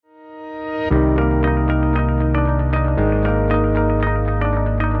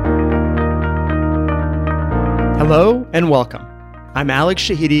Hello and welcome. I'm Alex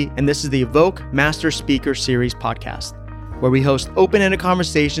Shahidi, and this is the Evoke Master Speaker Series podcast, where we host open-ended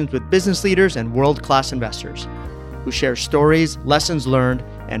conversations with business leaders and world-class investors who share stories, lessons learned,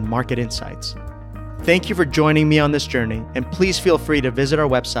 and market insights. Thank you for joining me on this journey, and please feel free to visit our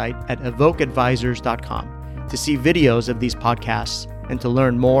website at evokeadvisors.com to see videos of these podcasts and to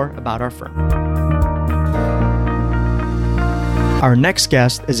learn more about our firm. Our next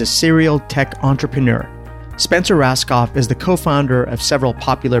guest is a serial tech entrepreneur. Spencer Rascoff is the co-founder of several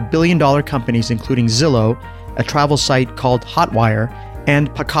popular billion-dollar companies, including Zillow, a travel site called Hotwire,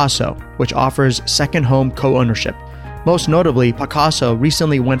 and Pacaso, which offers second home co-ownership. Most notably, Pacaso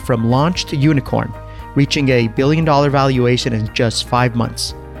recently went from launch to unicorn, reaching a billion-dollar valuation in just 5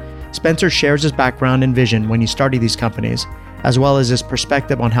 months. Spencer shares his background and vision when he started these companies, as well as his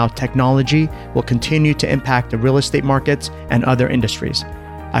perspective on how technology will continue to impact the real estate markets and other industries.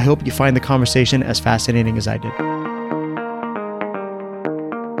 I hope you find the conversation as fascinating as I did.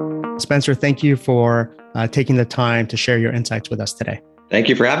 Spencer, thank you for taking the time to share your insights with us today. Thank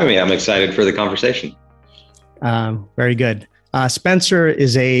you for having me. I'm excited for the conversation. Very good. Spencer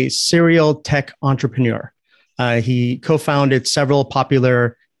is a serial tech entrepreneur. He co-founded several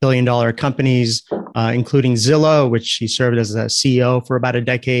popular billion-dollar companies, including Zillow, which he served as a CEO for about a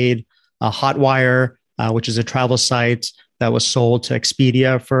decade, Hotwire, which is a travel site that was sold to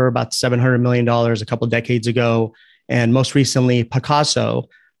Expedia for about $700 million a couple of decades ago. And most recently, Pacaso,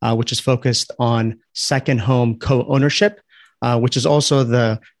 which is focused on second home co-ownership, which is also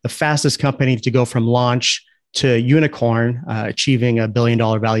the fastest company to go from launch to unicorn, achieving a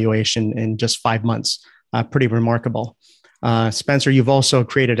billion-dollar valuation in just 5 months. Pretty remarkable. Spencer, you've also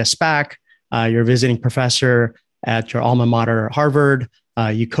created a SPAC. You're a visiting professor at your alma mater, Harvard.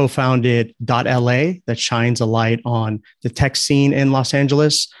 You co-founded .LA, that shines a light on the tech scene in Los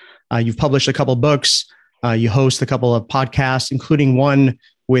Angeles. You've published a couple books. You host a couple of podcasts, including one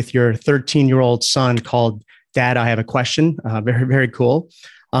with your 13-year-old son called Dad, I Have a Question. Very, very cool.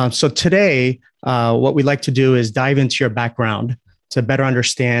 So today, what we'd like to do is dive into your background to better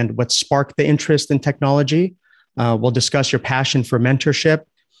understand what sparked the interest in technology. We'll discuss your passion for mentorship,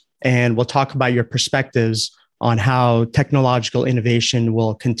 and we'll talk about your perspectives on how technological innovation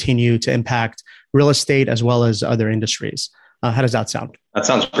will continue to impact real estate as well as other industries. How does that sound? That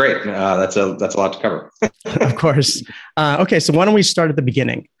sounds great. That's a lot to cover. Of course. Okay, so why don't we start at the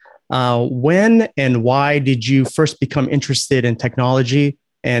beginning? When and why did you first become interested in technology,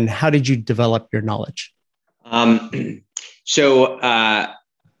 and how did you develop your knowledge?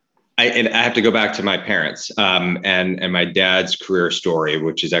 I have to go back to my parents and my dad's career story,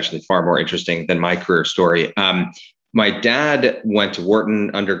 which is actually far more interesting than my career story. My dad went to Wharton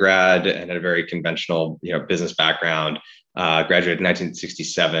undergrad and had a very conventional, business background. Graduated in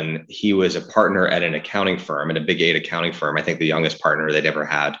 1967. He was a partner at an accounting firm, at a Big 8 accounting firm. I think the youngest partner they'd ever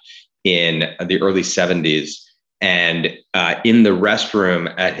had in the early 70s. And in the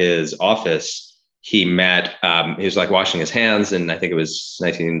restroom at his office, he met, he was like washing his hands, and I think it was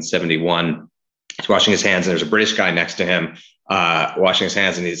 1971. He's washing his hands, and there's a British guy next to him washing his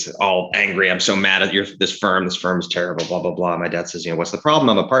hands, and he's all angry. I'm so mad at this firm. This firm is terrible, blah, blah, blah. My dad says, what's the problem?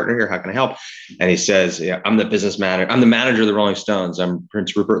 I'm a partner here. How can I help? And he says, I'm the business manager. I'm the manager of the Rolling Stones. I'm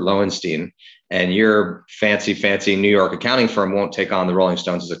Prince Rupert Lowenstein, and your fancy New York accounting firm won't take on the Rolling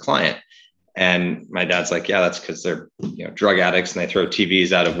Stones as a client. And my dad's like, yeah, that's because they're drug addicts and they throw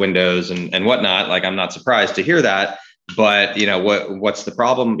TVs out of windows and whatnot. Like, I'm not surprised to hear that, but what's the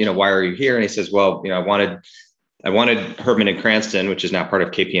problem? Why are you here? And he says, well, I wanted Herman and Cranston, which is now part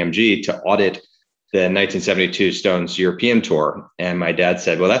of KPMG, to audit the 1972 Stones European tour. And my dad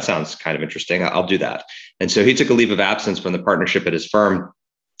said, well, that sounds kind of interesting. I'll do that. And so he took a leave of absence from the partnership at his firm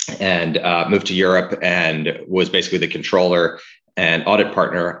and moved to Europe and was basically the controller and audit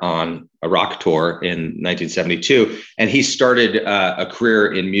partner on a rock tour in 1972. And he started a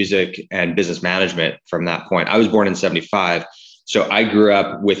career in music and business management from that point. I was born in 75. So I grew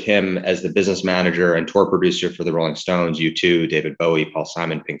up with him as the business manager and tour producer for the Rolling Stones, U2, David Bowie, Paul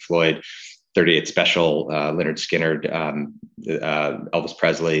Simon, Pink Floyd, 38 Special, Lynyrd Skynyrd, Elvis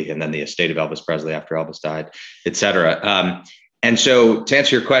Presley, and then the estate of Elvis Presley after Elvis died, et cetera. And so to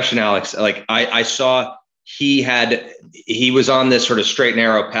answer your question, Alex, like I saw he was on this sort of straight and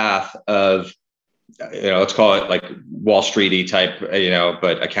narrow path of, let's call it like Wall Street-y type,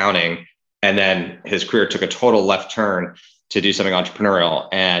 but accounting. And then his career took a total left turn to do something entrepreneurial.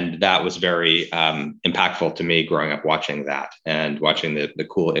 And that was very impactful to me growing up, watching that and watching the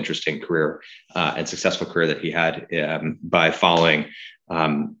cool, interesting career and successful career that he had by following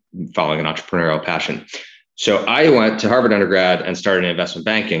an entrepreneurial passion. So I went to Harvard undergrad and started in investment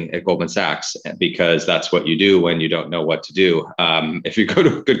banking at Goldman Sachs because that's what you do when you don't know what to do. If you go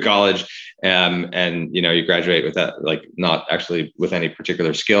to a good college and you graduate with that, like not actually with any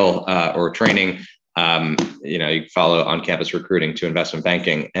particular skill or training, you follow on-campus recruiting to investment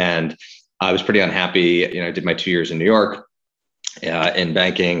banking. And I was pretty unhappy. I did my 2 years in New York in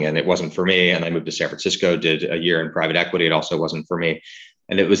banking, and it wasn't for me. And I moved to San Francisco, did a year in private equity. It also wasn't for me.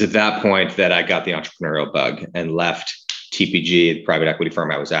 And it was at that point that I got the entrepreneurial bug and left TPG, the private equity firm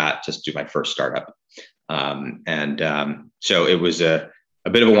I was at, just to do my first startup. So it was a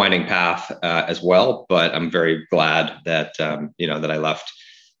bit of a winding path as well, but I'm very glad that that I left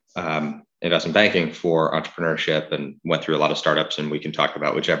investment banking for entrepreneurship and went through a lot of startups. And we can talk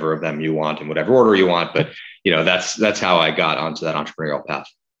about whichever of them you want in whatever order you want. But that's how I got onto that entrepreneurial path.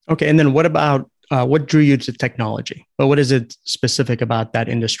 Okay, and then what about what drew you to technology? But what is it specific about that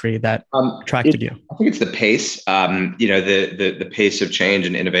industry that attracted you? I think it's the pace, the pace of change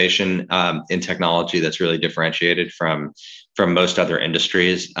and innovation in technology that's really differentiated from most other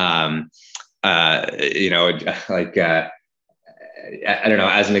industries. I don't know,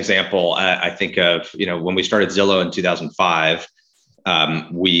 as an example, I think of, when we started Zillow in 2005,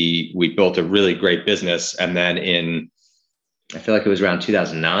 we built a really great business. And then I feel like it was around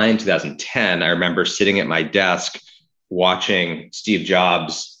 2009, 2010, I remember sitting at my desk watching Steve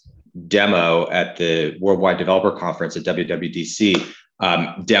Jobs demo at the Worldwide Developer Conference at WWDC,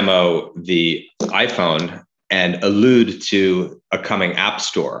 demo the iPhone and allude to a coming app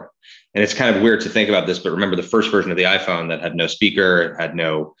store. And it's kind of weird to think about this, but remember the first version of the iPhone that had no speaker, had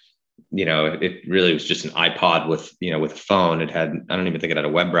no, it really was just an iPod with a phone. It had, I don't even think it had a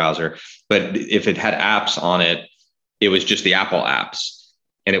web browser, but if it had apps on it, it was just the Apple apps.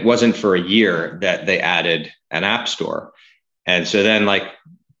 And it wasn't for a year that they added an app store. And so then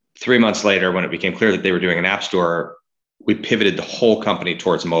 3 months later, when it became clear that they were doing an app store, we pivoted the whole company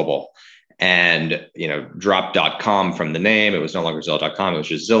towards mobile and, dropped.com from the name. It was no longer Zillow.com. It was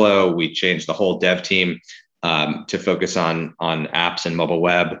just Zillow. We changed the whole dev team to focus on apps and mobile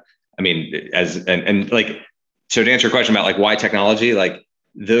web. I mean, so to answer your question about why technology,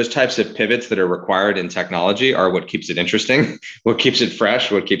 those types of pivots that are required in technology are what keeps it interesting, what keeps it fresh,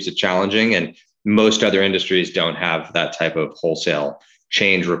 what keeps it challenging. And most other industries don't have that type of wholesale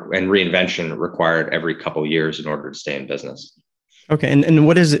change and reinvention required every couple of years in order to stay in business. Okay. And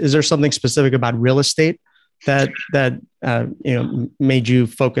what is there something specific about real estate that made you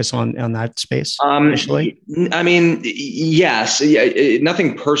focus on that space initially? I mean, yes,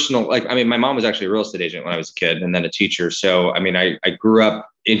 nothing personal. My mom was actually a real estate agent when I was a kid and then a teacher. So, I grew up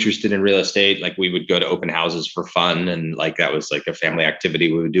interested in real estate. We would go to open houses for fun. And that was a family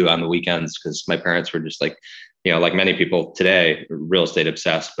activity we would do on the weekends because my parents were just like many people today, real estate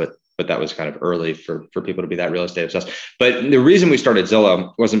obsessed, but that was kind of early for people to be that real estate obsessed. But the reason we started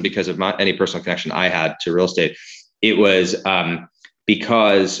Zillow wasn't because of any personal connection I had to real estate. It was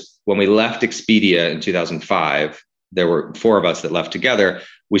because when we left Expedia in 2005, there were 4 of us that left together.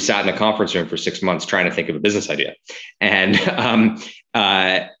 We sat in a conference room for 6 months trying to think of a business idea. And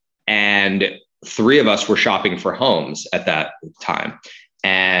 3 of us were shopping for homes at that time.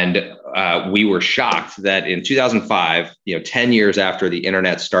 And we were shocked that in 2005, 10 years after the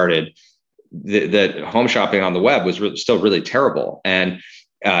internet started, the home shopping on the web was still really terrible. And,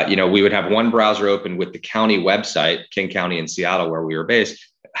 we would have one browser open with the county website, King County in Seattle, where we were based,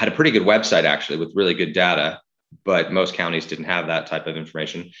 had a pretty good website actually with really good data, but most counties didn't have that type of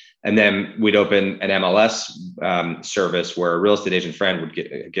information. And then we'd open an MLS service where a real estate agent friend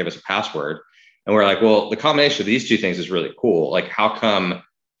would give us a password. And we're like, well, the combination of these 2 things is really cool. How come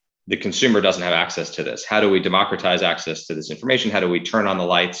the consumer doesn't have access to this? How do we democratize access to this information? How do we turn on the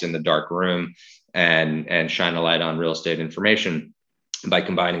lights in the dark room and shine a light on real estate information by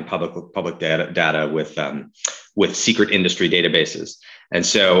combining public data with secret industry databases? And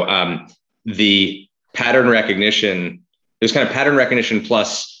so the pattern recognition, there's kind of pattern recognition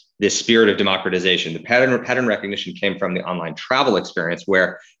plus this spirit of democratization. The pattern recognition came from the online travel experience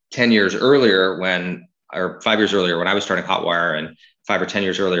where 10 years earlier 5 years earlier when I was starting Hotwire and 5 or 10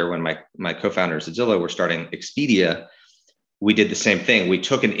 years earlier when my co-founders at Zillow were starting Expedia, we did the same thing. We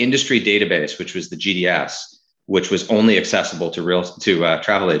took an industry database, which was the GDS, which was only accessible to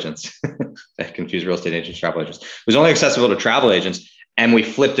travel agents. I confuse real estate agents, travel agents. It was only accessible to travel agents, and we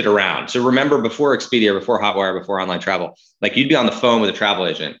flipped it around. So remember, before Expedia, before Hotwire, before online travel, you'd be on the phone with a travel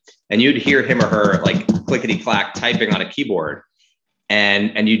agent, and you'd hear him or her clickety clack typing on a keyboard.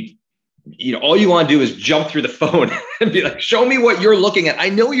 And you'd all you want to do is jump through the phone and be like, show me what you're looking at. I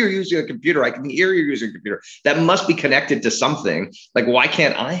know you're using a computer. I can hear you're using a computer. That must be connected to something. Like, why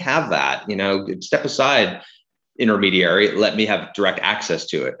can't I have that? Step aside, intermediary, let me have direct access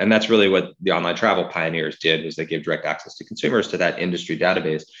to it. And that's really what the online travel pioneers did, was they gave direct access to consumers to that industry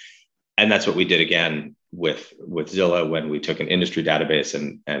database. And that's what we did again with Zillow, when we took an industry database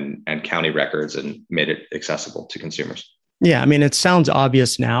and county records and made it accessible to consumers. Yeah. I mean, it sounds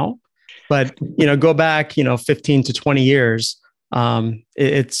obvious now, but, go back, 15 to 20 years. You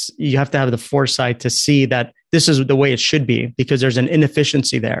have to have the foresight to see that this is the way it should be, because there's an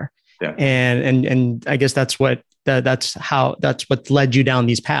inefficiency there. Yeah. And I guess that's what led you down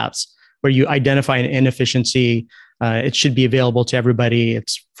these paths, where you identify an inefficiency. It should be available to everybody.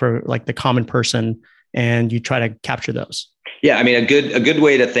 It's for like the common person, and you try to capture those. Yeah. I mean, a good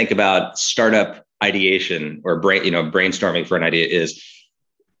way to think about startup ideation or brainstorming for an idea is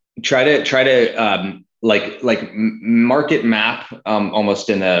try to market map, almost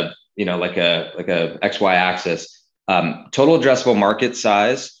in a, like a XY axis, total addressable market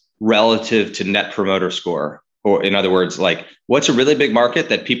size relative to net promoter score. Or in other words, like, what's a really big market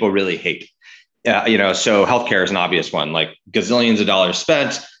that people really hate? So healthcare is an obvious one, like gazillions of dollars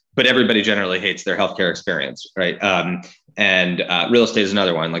spent, but everybody generally hates their healthcare experience, right? And real estate is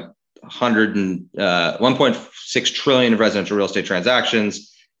another one, like 1.6 trillion of residential real estate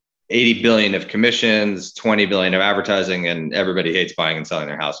transactions, 80 billion of commissions, 20 billion of advertising, and everybody hates buying and selling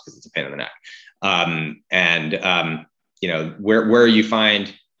their house because it's a pain in the neck. Where you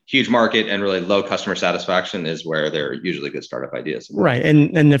find huge market and really low customer satisfaction is where they're usually good startup ideas. Right.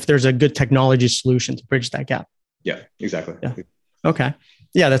 And if there's a good technology solution to bridge that gap. Yeah, exactly. Yeah. Okay.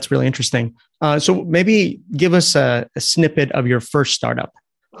 Yeah, that's really interesting. So maybe give us a snippet of your first startup.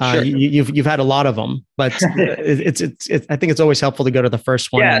 Sure. You've had a lot of them, but it's I think it's always helpful to go to the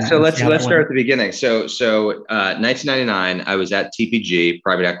first one. Yeah. So let's start at the beginning. So 1999, I was at TPG,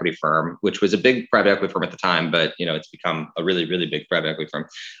 private equity firm, which was a big private equity firm at the time, but it's become a really, really big private equity firm.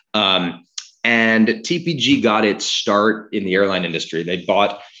 And TPG got its start in the airline industry. They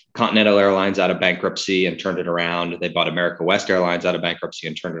bought Continental Airlines out of bankruptcy and turned it around. They bought America West Airlines out of bankruptcy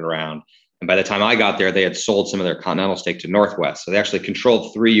and turned it around. And by the time I got there, they had sold some of their Continental stake to Northwest. So they actually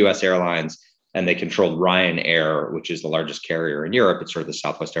controlled 3 US airlines, and they controlled Ryanair, which is the largest carrier in Europe. It's sort of the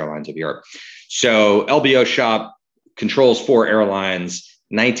Southwest Airlines of Europe. So LBO shop controls 4 airlines.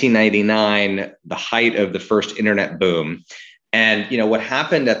 1999, the height of the first internet boom. And what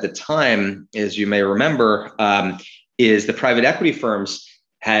happened at the time, as you may remember, is the private equity firms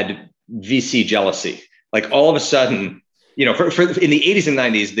had VC jealousy. Like, all of a sudden, in the 80s and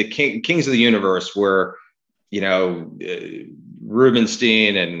 90s, the kings of the universe were,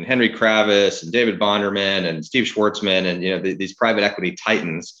 Rubenstein and Henry Kravis and David Bonderman and Steve Schwartzman and, these private equity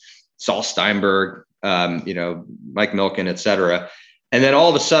titans, Saul Steinberg, Mike Milken, et cetera. And then all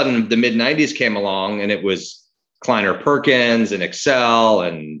of a sudden the mid 90s came along, and it was Kleiner Perkins and Excel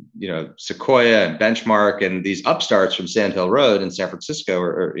and, Sequoia and Benchmark and these upstarts from Sand Hill Road in San Francisco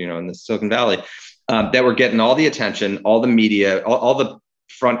or in the Silicon Valley that were getting all the attention, all the media, all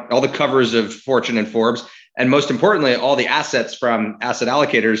the covers of Fortune and Forbes, and most importantly, all the assets from asset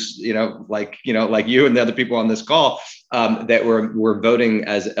allocators, like you and the other people on this call that were voting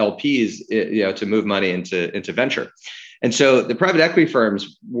as LPs, to move money into venture. And so the private equity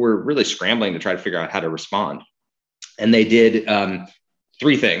firms were really scrambling to try to figure out how to respond. And they did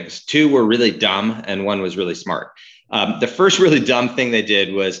 3 things. 2 were really dumb, and 1 was really smart. The first really dumb thing they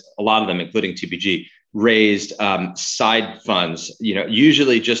did was, a lot of them, including TPG, raised side funds,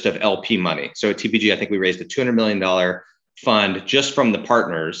 usually just of LP money. So at TPG, I think we raised a $200 million fund just from the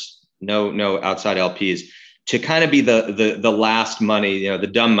partners, no outside LPs, to kind of be the last money, the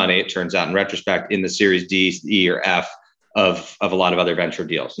dumb money, it turns out in retrospect, in the Series D, E, or F of a lot of other venture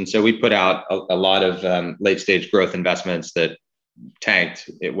deals. And so we put out a lot of late stage growth investments that tanked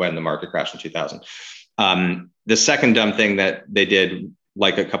when the market crashed in 2000. The second dumb thing that they did,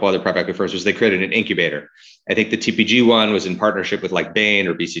 like a couple other private equity firms, was they created an incubator. I think the TPG one was in partnership with like Bain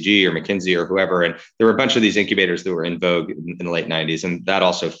or BCG or McKinsey or whoever. And there were a bunch of these incubators that were in vogue in the late 90s. And that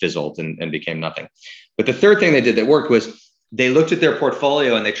also fizzled and became nothing. But the third thing they did that worked was they looked at their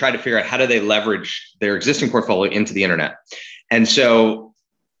portfolio and they tried to figure out how do they leverage their existing portfolio into the internet. And so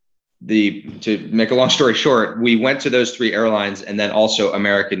to make a long story short, we went to those 3 airlines, and then also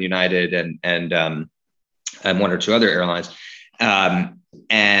American, United, and 1 or 2 other airlines, and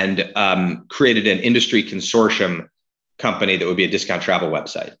created an industry consortium company that would be a discount travel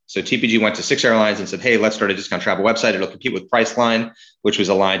website. So TPG went to 6 airlines and said, hey, let's start a discount travel website. It'll compete with Priceline, which was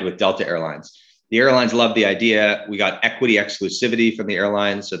aligned with Delta Airlines. The airlines loved the idea. We got equity exclusivity from the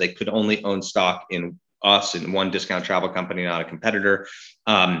airlines, so they could only own stock in us and one discount travel company, not a competitor.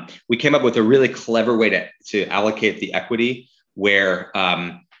 We came up with a really clever way to allocate the equity where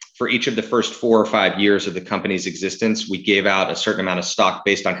for each of the first 4 or 5 years of the company's existence, we gave out a certain amount of stock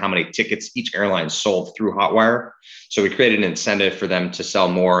based on how many tickets each airline sold through Hotwire. So we created an incentive for them to sell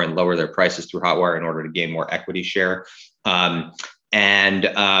more and lower their prices through Hotwire in order to gain more equity share. And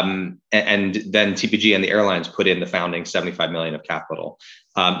then TPG and the airlines put in the founding 75 million of capital.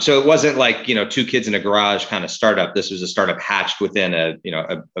 So it wasn't like, two kids in a garage kind of startup. This was a startup hatched within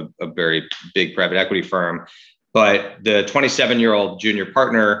a very big private equity firm. But the 27-year-old junior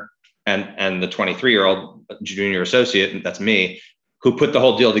partner and the 23-year-old junior associate, and that's me, who put the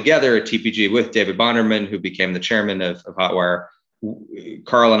whole deal together at TPG with David Bonderman, who became the chairman of Hotwire.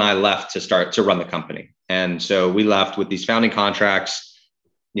 Carl and I left to run the company. And so we left with these founding contracts,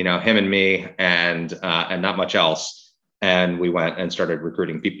 him and me, and not much else. And we went and started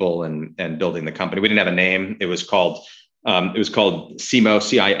recruiting people and building the company. We didn't have a name. It was called CIMO,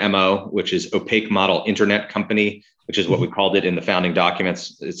 CIMO, which is Opaque Model Internet Company, which is what we called it in the founding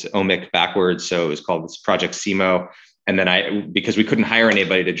documents. It's OMIC backwards. So it was called Project CIMO. And then because we couldn't hire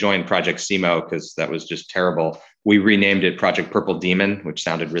anybody to join Project CIMO because that was just terrible, we renamed it Project Purple Demon, which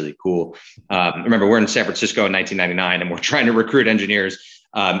sounded really cool. Remember, we're in San Francisco in 1999, and we're trying to recruit engineers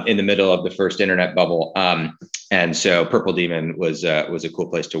in the middle of the first internet bubble. And so Purple Demon was a cool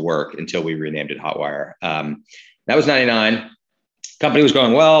place to work until we renamed it Hotwire. That was 99. Company was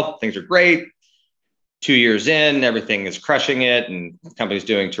going well. Things are great. 2 years in, everything is crushing it and the company's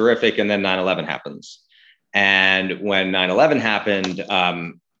doing terrific. And then 9/11 happens. And when 9/11 happened,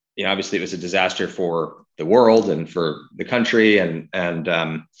 obviously it was a disaster for the world and for the country. And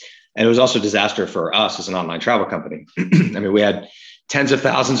it was also a disaster for us as an online travel company. I mean, we had tens of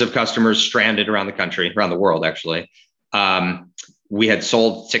thousands of customers stranded around the country, around the world, actually. We had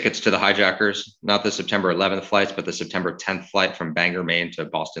sold tickets to the hijackers, not the September 11th flights, but the September 10th flight from Bangor, Maine to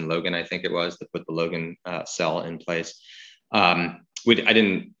Boston Logan, I think it was, that put the Logan cell in place. I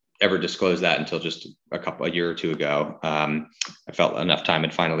didn't ever disclose that until just a year or two ago. I felt enough time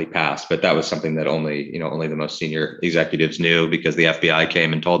had finally passed, but that was something that only the most senior executives knew because the FBI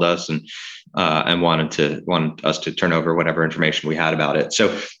came and told us and wanted us to turn over whatever information we had about it.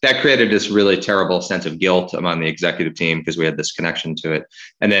 So that created this really terrible sense of guilt among the executive team because we had this connection to it.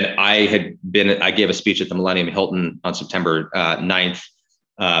 And then I gave a speech at the Millennium Hilton on September 9th.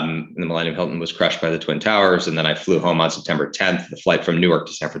 And the Millennium Hilton was crushed by the Twin Towers. And then I flew home on September 10th, the flight from Newark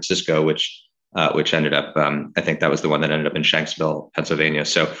to San Francisco, which ended up, I think that was the one that ended up in Shanksville, Pennsylvania.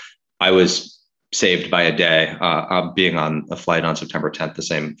 So I was saved by a day being on a flight on September 10th, the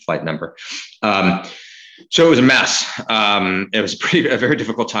same flight number. So it was a mess. It was a very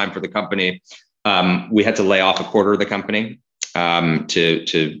difficult time for the company. We had to lay off a quarter of the company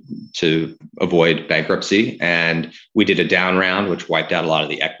to avoid bankruptcy. And we did a down round, which wiped out a lot of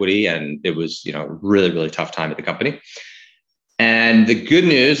the equity. And it was, really, really tough time at the company. And the good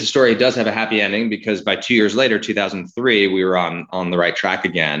news, the story does have a happy ending because by 2 years later, 2003, we were on the right track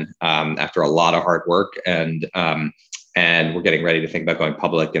again after a lot of hard work. And we're getting ready to think about going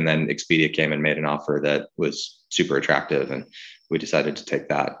public. And then Expedia came and made an offer that was super attractive. And we decided to take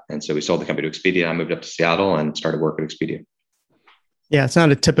that. And so we sold the company to Expedia. I moved up to Seattle and started working at Expedia. Yeah, it's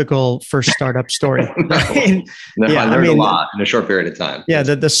not a typical first startup story. I learned a lot in a short period of time. Yeah,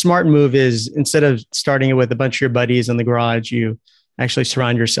 the smart move is instead of starting it with a bunch of your buddies in the garage, you actually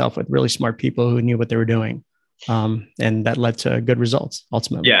surround yourself with really smart people who knew what they were doing. And that led to good results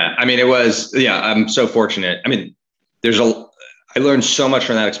ultimately. Yeah, I mean, I'm so fortunate. I mean, I learned so much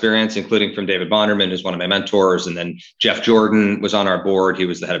from that experience, including from David Bonderman, who's one of my mentors. And then Jeff Jordan was on our board. He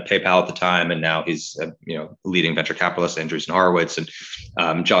was the head of PayPal at the time. And now he's, leading venture capitalist, Andreessen Horowitz.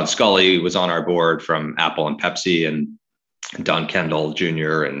 And John Scully was on our board from Apple and Pepsi and Don Kendall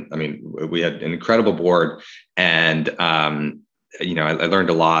Jr. And I mean, we had an incredible board. And, I learned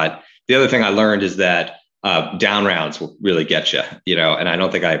a lot. The other thing I learned is that down rounds will really get you, and I don't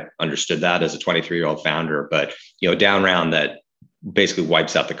think I understood that as a 23-year-old founder, but, down round that basically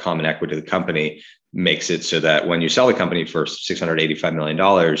wipes out the common equity of the company, makes it so that when you sell the company for $685 million,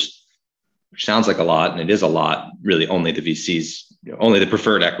 which sounds like a lot, and it is a lot, really only the VCs, only the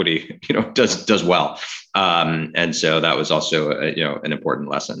preferred equity, does well. And so that was also, an important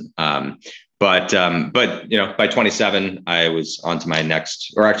lesson. But by 27, I was on to my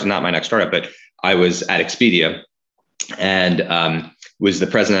next, or actually not my next startup, but I was at Expedia and was the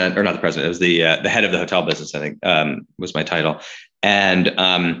president, or not the president, it was the head of the hotel business, I think, was my title. And,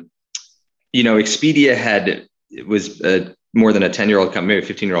 Expedia was more than a 10-year-old company, maybe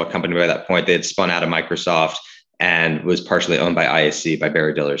a 15-year-old company by that point. They had spun out of Microsoft and was partially owned by IAC, by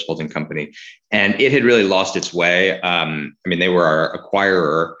Barry Diller's holding company. And it had really lost its way. They were our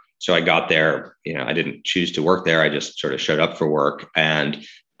acquirer. So I got there, I didn't choose to work there. I just sort of showed up for work. And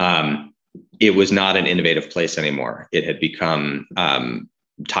it was not an innovative place anymore. It had become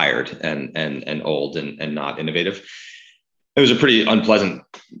tired and old and not innovative. It was a pretty unpleasant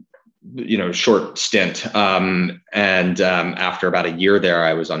short stint. After about a year there,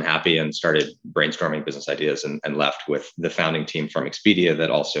 I was unhappy and started brainstorming business ideas and left with the founding team from Expedia that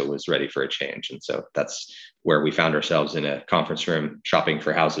also was ready for a change. And so that's where we found ourselves in a conference room, shopping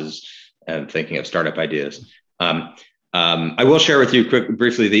for houses and thinking of startup ideas. I will share with you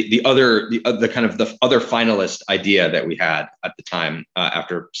briefly the other finalist idea that we had at the time,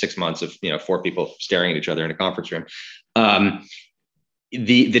 after 6 months of 4 people staring at each other in a conference room.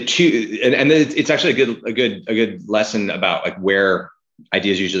 The two, and it's actually a good lesson about like where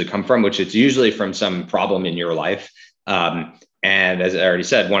ideas usually come from, which it's usually from some problem in your life. And as I already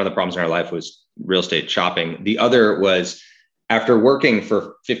said, one of the problems in our life was real estate shopping. The other was, after working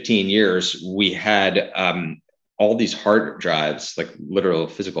for 15 years, we had all these hard drives, like literal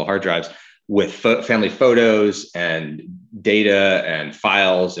physical hard drives, with family photos and data and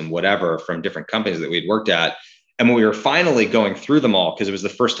files and whatever from different companies that we'd worked at. And when we were finally going through them all, because it was the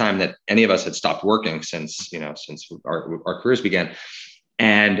first time that any of us had stopped working since our careers began,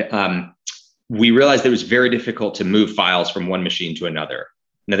 and we realized it was very difficult to move files from one machine to another.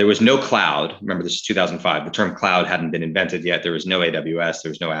 Now, there was no cloud. Remember, this is 2005. The term cloud hadn't been invented yet. There was no AWS. There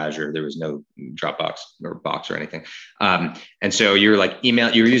was no Azure. There was no Dropbox or Box or anything. And so you're like you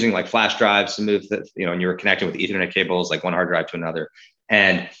were using like flash drives to move and you were connecting with Ethernet cables, like one hard drive to another.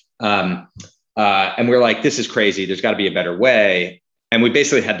 And we're like, this is crazy. There's got to be a better way. And we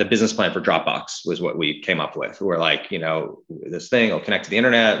basically had the business plan for Dropbox was what we came up with. We're like, this thing will connect to the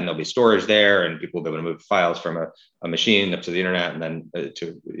internet and there'll be storage there and people will be able to move files from a machine up to the internet and then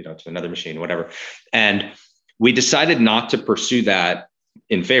to another machine, whatever. And we decided not to pursue that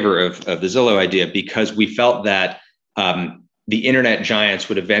in favor of the Zillow idea, because we felt that the internet giants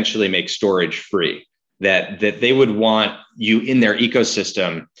would eventually make storage free, that they would want you in their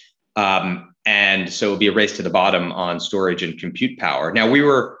ecosystem. And so it would be a race to the bottom on storage and compute power. Now, we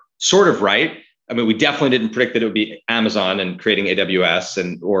were sort of right. We definitely didn't predict that it would be Amazon and creating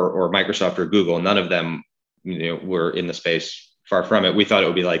AWS or Microsoft or Google. None of them were in the space. Far from it. We thought it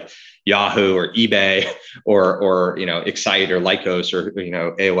would be like Yahoo or eBay or Excite or Lycos or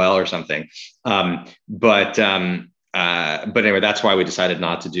AOL or something. But anyway, that's why we decided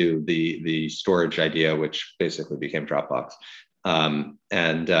not to do the storage idea, which basically became Dropbox.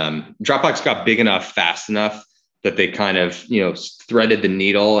 Dropbox got big enough, fast enough that they kind of, threaded the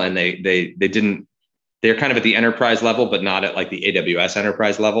needle, and they're kind of at the enterprise level, but not at like the AWS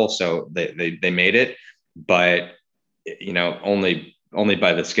enterprise level. So they made it, but only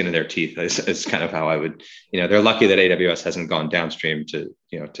by the skin of their teeth is kind of how I would, they're lucky that AWS hasn't gone downstream to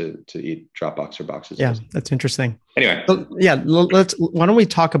eat Dropbox or boxes. Yeah, that's interesting. Anyway. So, why don't we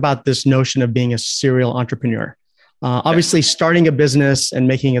talk about this notion of being a serial entrepreneur? Obviously, starting a business and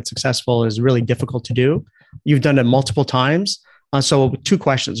making it successful is really difficult to do. You've done it multiple times. So 2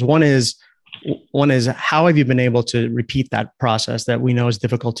 questions. One is how have you been able to repeat that process that we know is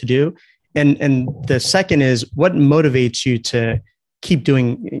difficult to do? And the second is, what motivates you to keep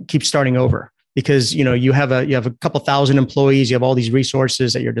starting over? Because you have a couple thousand employees, you have all these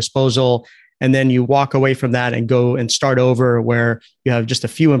resources at your disposal, and then you walk away from that and go and start over where you have just a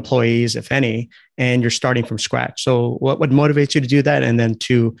few employees, if any, and you're starting from scratch. So what motivates you to do that? And then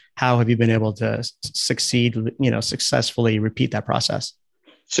 2, how have you been able to successfully repeat that process?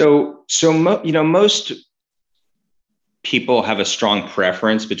 So most people have a strong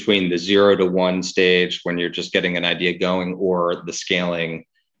preference between the 0 to 1 stage when you're just getting an idea going, or the scaling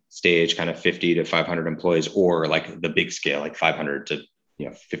stage, kind of 50 to 500 employees, or like the big scale, like 500 to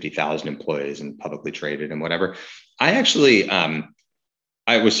 50,000 employees and publicly traded and whatever. I actually, I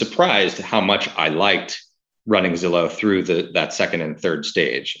was surprised how much I liked running Zillow through that second and third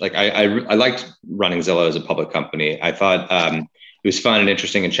stage. Like I liked running Zillow as a public company. I thought it was fun and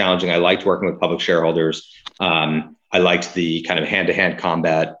interesting and challenging. I liked working with public shareholders. I liked the kind of hand-to-hand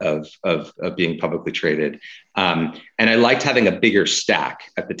combat of being publicly traded. And I liked having a bigger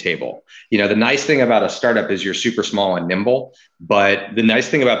stack at the table. The nice thing about a startup is you're super small and nimble, but the nice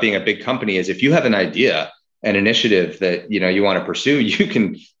thing about being a big company is if you have an idea, an initiative that, you want to pursue, you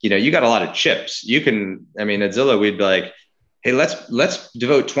can, you got a lot of chips. You can, at Zillow, we'd be like, hey, let's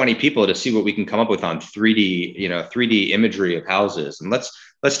devote 20 people to see what we can come up with on 3D imagery of houses. And let's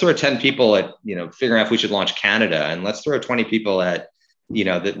let's throw 10 people at, figuring out if we should launch Canada, and let's throw 20 people at,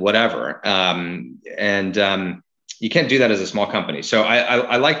 that whatever. You can't do that as a small company. So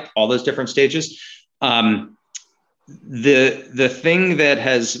I like all those different stages. The thing that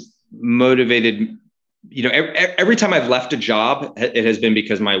has motivated, every time I've left a job, it has been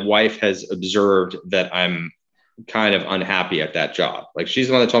because my wife has observed that I'm kind of unhappy at that job. Like, she's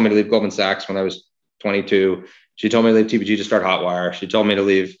the one that told me to leave Goldman Sachs when I was 22. She told me to leave TPG to start Hotwire. She told me to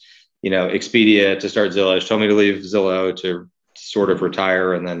leave, Expedia to start Zillow. She told me to leave Zillow to sort of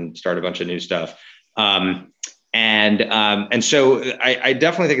retire and then start a bunch of new stuff. And so I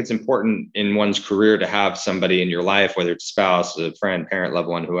definitely think it's important in one's career to have somebody in your life, whether it's a spouse, a friend, parent, loved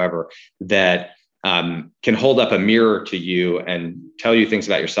one, whoever, that can hold up a mirror to you and tell you things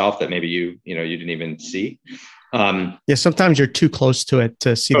about yourself that maybe you didn't even see. Yeah, sometimes you're too close to it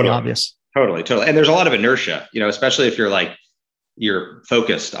to see the obvious. Totally. And there's a lot of inertia, especially if you're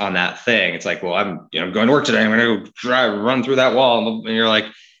focused on that thing. It's like, well, I'm going to work today. I'm going to run through that wall, and you're like,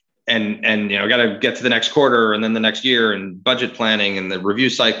 and got to get to the next quarter and then the next year and budget planning and the review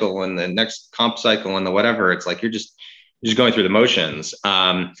cycle and the next comp cycle and the whatever. It's like you're just going through the motions.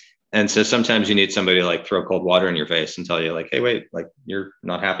 And so sometimes you need somebody to like throw cold water in your face and tell you like, hey, wait, like, you're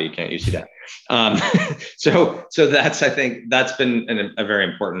not happy. Can't you see that? So I think that's been a very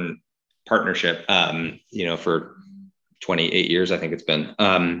important partnership, for 28 years, I think it's been.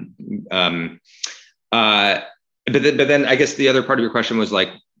 But then I guess the other part of your question was like,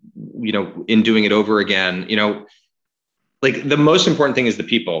 in doing it over again, like the most important thing is the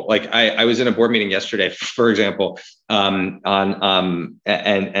people. Like I was in a board meeting yesterday, for example, on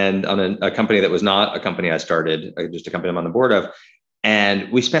a company that was not a company I started, just a company I'm on the board of.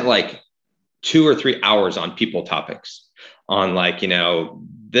 And we spent like 2 or 3 hours on people topics, on like,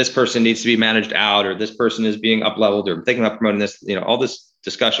 this person needs to be managed out, or this person is being up leveled, or thinking about promoting this, all this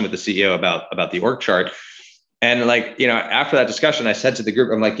discussion with the CEO about the org chart. And like, after that discussion, I said to the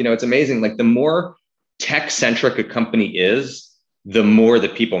group, I'm like, it's amazing. Like, the more tech-centric a company is, the more the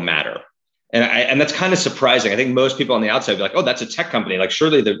people matter. And that's kind of surprising. I think most people on the outside be like, oh, that's a tech company. Like,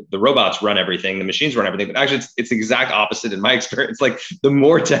 surely the robots run everything, the machines run everything. But actually, it's the exact opposite in my experience. Like, the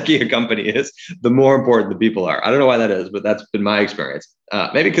more techy a company is, the more important the people are. I don't know why that is, but that's been my experience.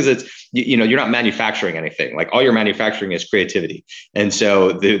 Maybe because it's, you're not manufacturing anything. Like, all you're manufacturing is creativity. And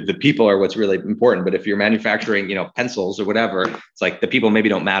so the people are what's really important. But if you're manufacturing, pencils or whatever, it's like the people maybe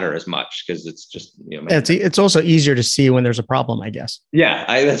don't matter as much, because it's just, it's also easier to see when there's a problem, I guess. Yeah,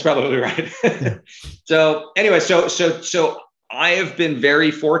 that's probably right. So anyway, so I have been very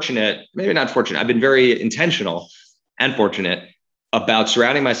fortunate, maybe not fortunate. I've been very intentional and fortunate about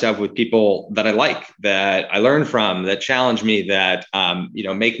surrounding myself with people that I like, that I learn from, that challenge me, that,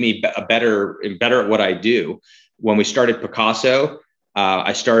 make me better at what I do. When we started Pacaso,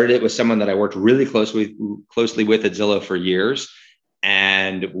 I started it with someone that I worked really closely with at Zillow for years.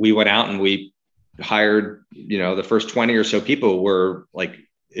 And we went out and we hired, the first 20 or so people were like,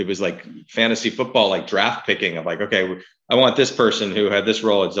 it was like fantasy football, like draft picking of like, okay, I want this person who had this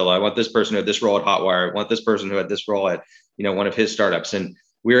role at Zillow. I want this person who had this role at Hotwire. I want this person who had this role at, one of his startups. And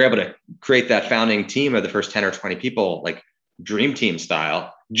we were able to create that founding team of the first 10 or 20 people, like dream team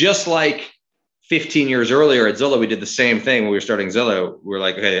style. Just like 15 years earlier at Zillow, we did the same thing when we were starting Zillow. We were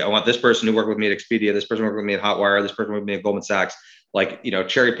like, okay, I want this person who worked with me at Expedia, this person worked with me at Hotwire, this person worked with me at Goldman Sachs, like,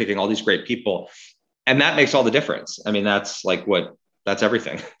 cherry picking all these great people. And that makes all the difference. I mean, that's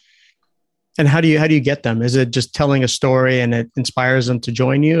everything. And how do you get them? Is it just telling a story and it inspires them to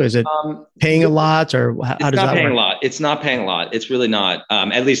join you? Is it paying a lot, or how does that work? It's not paying a lot. It's really not,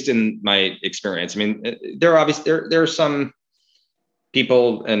 at least in my experience. I mean, there are some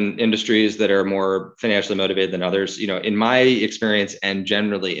people and industries that are more financially motivated than others. In my experience, and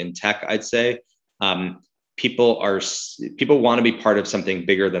generally in tech, I'd say people want to be part of something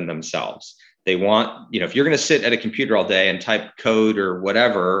bigger than themselves. They want, if you're going to sit at a computer all day and type code or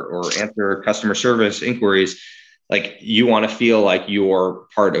whatever, or answer customer service inquiries, like, you want to feel like you're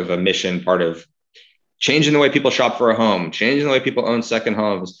part of a mission, part of changing the way people shop for a home, changing the way people own second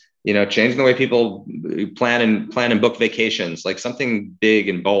homes, changing the way people plan and book vacations, like something big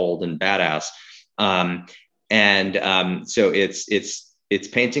and bold and badass. So it's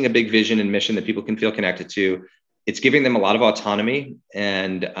painting a big vision and mission that people can feel connected to. It's giving them a lot of autonomy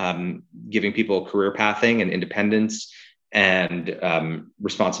and giving people career pathing and independence and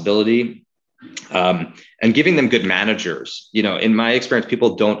responsibility, and giving them good managers. In my experience,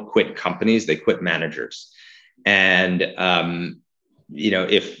 people don't quit companies, they quit managers. And, the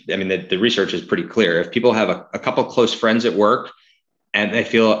research is pretty clear. If people have a couple close friends at work and they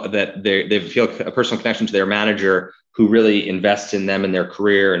feel that they feel a personal connection to their manager, who really invests in them and their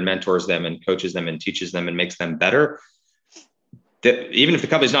career and mentors them and coaches them and teaches them and makes them better, that even if the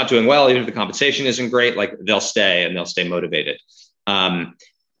company's not doing well, even if the compensation isn't great, like they'll stay and they'll stay motivated.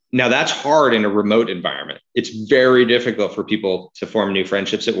 Now that's hard in a remote environment. It's very difficult for people to form new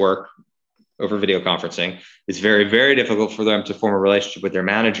friendships at work over video conferencing. It's very, very difficult for them to form a relationship with their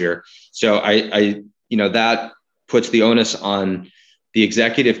manager. So I that puts the onus on the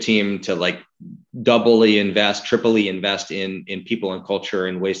executive team to like doubly invest, triply invest in people and culture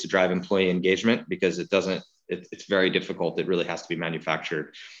and ways to drive employee engagement, because it's very difficult. It really has to be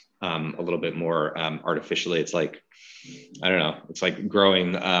manufactured a little bit more artificially. It's like, I don't know, it's like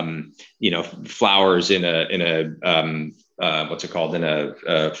growing, flowers in a what's it called? In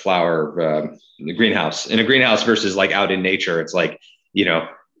a flower greenhouse, versus like out in nature. It's like,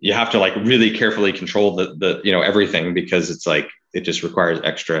 you have to like really carefully control the everything, because it's like, it just requires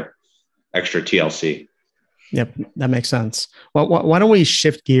extra TLC. Yep. That makes sense. Well, why don't we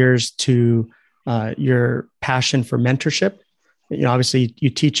shift gears to your passion for mentorship? Obviously you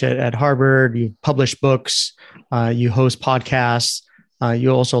teach at Harvard, you publish books, you host podcasts, you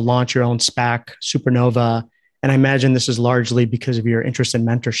also launch your own SPAC, Supernova. And I imagine this is largely because of your interest in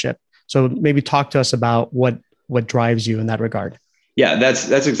mentorship. So maybe talk to us about what drives you in that regard. Yeah, that's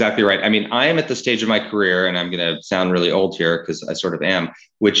exactly right. I mean, I am at the stage of my career, and I'm going to sound really old here because I sort of am,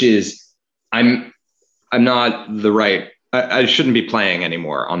 which is I'm not the right, I shouldn't be playing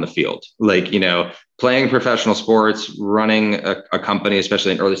anymore on the field. Like, playing professional sports, running a company,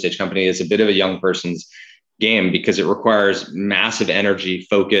 especially an early stage company, is a bit of a young person's game, because it requires massive energy,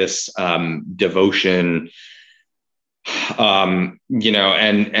 focus, devotion, and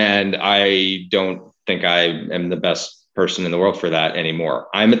I don't think I am the best person in the world for that anymore.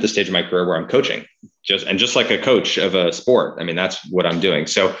 I'm at the stage of my career where I'm coaching, just like a coach of a sport. I mean, that's what I'm doing.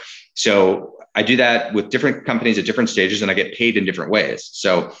 So I do that with different companies at different stages, and I get paid in different ways.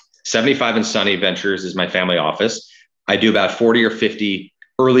 So 75 and Sunny Ventures is my family office. I do about 40 or 50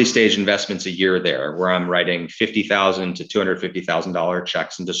 early stage investments a year there, where I'm writing $50,000 to $250,000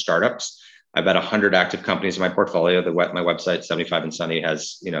 checks into startups. I've got 100 active companies in my portfolio. My website, 75 and Sunny,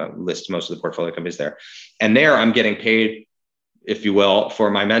 has, lists most of the portfolio companies there. And there I'm getting paid, if you will,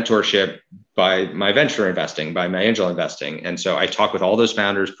 for my mentorship by my venture investing, by my angel investing. And so I talk with all those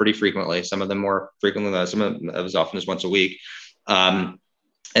founders pretty frequently, some of them more frequently than some of them as often as once a week. And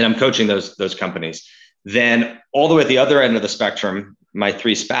I'm coaching those companies. Then all the way at the other end of the spectrum, my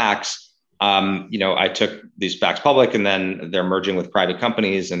 3 SPACs, I took these SPACs public, and then they're merging with private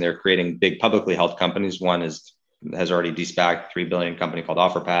companies, and they're creating big publicly held companies. One has already de-SPACed, $3 billion company called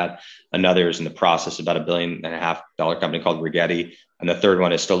OfferPad. Another is in the process, about $1.5 billion company called Rigetti. And the third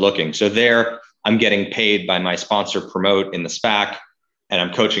one is still looking. So there I'm getting paid by my sponsor Promote in the SPAC, and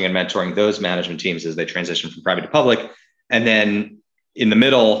I'm coaching and mentoring those management teams as they transition from private to public. And then in the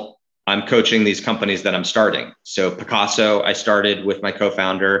middle, I'm coaching these companies that I'm starting. So Pacaso, I started with my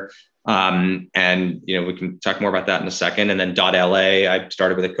co-founder. And we can talk more about that in a second. And then .LA, I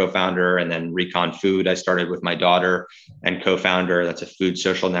started with a co-founder, and then Recon Food, I started with my daughter and co-founder. That's a food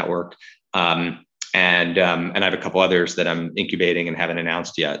social network. And I have a couple others that I'm incubating and haven't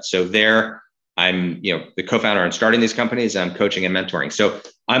announced yet. So there I'm, the co-founder and starting these companies, and I'm coaching and mentoring. So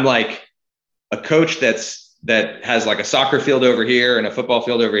I'm like a coach that has like a soccer field over here, and a football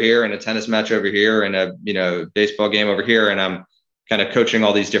field over here, and a tennis match over here, and a baseball game over here. And I'm kind of coaching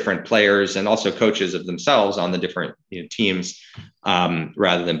all these different players and also coaches of themselves on the different teams,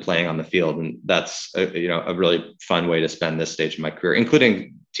 rather than playing on the field. And that's a really fun way to spend this stage of my career,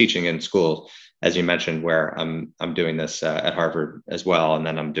 including teaching in school, as you mentioned, where I'm doing this at Harvard as well, and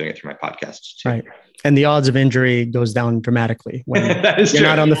then I'm doing it through my podcasts too. Right, and the odds of injury goes down dramatically when you're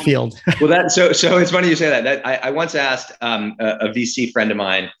not on the field. Well, so it's funny you say that. I once asked a VC friend of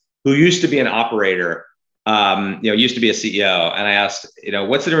mine who used to be an operator. Used to be a CEO, and I asked,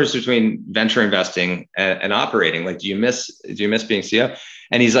 what's the difference between venture investing and operating? Like, do you miss being CEO?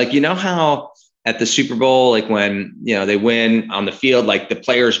 And he's like, how at the Super Bowl, like when, they win on the field, like the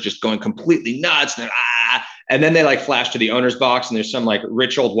players just going completely nuts, and then they like flash to the owner's box, and there's some like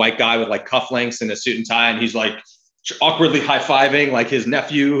rich old white guy with like cufflinks and a suit and tie, and he's like awkwardly high-fiving like his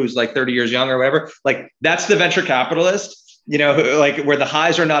nephew who's like 30 years younger or whatever. Like that's the venture capitalist, like where the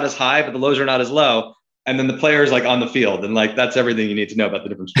highs are not as high, but the lows are not as low. And then the players like on the field, and like, that's everything you need to know about the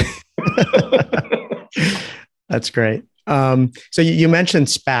difference. That's great. So you mentioned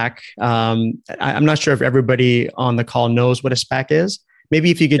SPAC. I'm not sure if everybody on the call knows what a SPAC is. Maybe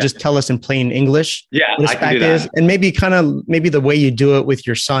if you could just tell us in plain English what a SPAC is, and maybe the way you do it with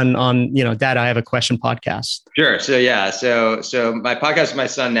your son on, Dad, I Have a Question podcast. Sure. So my podcast with my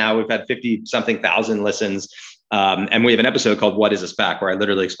son now, we've had 50 something thousand listens. And we have an episode called "What is a SPAC?" where I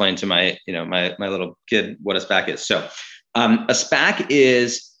literally explain to my little kid what a SPAC is. So a SPAC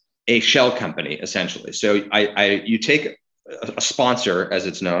is a shell company, essentially. So you take a sponsor, as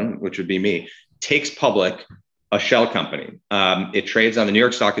it's known, which would be me, takes public a shell company. It trades on the New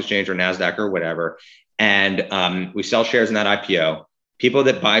York Stock Exchange or NASDAQ or whatever. And we sell shares in that IPO. People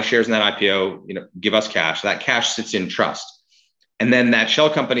that buy shares in that IPO, give us cash. That cash sits in trust. And then that shell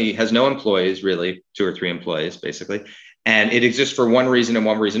company has no employees, really, 2 or 3 employees, basically. And it exists for one reason and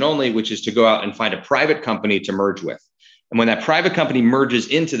one reason only, which is to go out and find a private company to merge with. And when that private company merges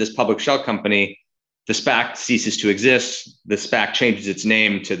into this public shell company, the SPAC ceases to exist. The SPAC changes its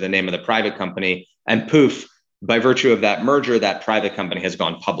name to the name of the private company. And poof, by virtue of that merger, that private company has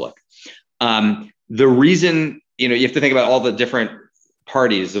gone public. The reason, you have to think about all the different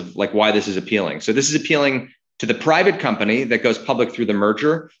parties of like why this is appealing. So this is appealing to the private company that goes public through the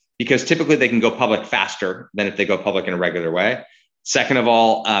merger, because typically they can go public faster than if they go public in a regular way. Second of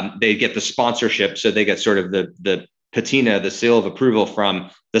all, they get the sponsorship. So they get sort of the patina, the seal of approval from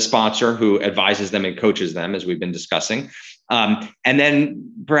the sponsor who advises them and coaches them, as we've been discussing. And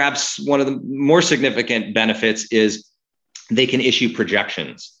then perhaps one of the more significant benefits is they can issue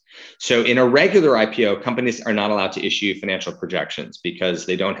projections. So in a regular IPO, companies are not allowed to issue financial projections because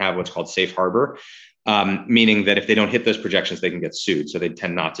they don't have what's called safe harbor, meaning that if they don't hit those projections, they can get sued. So they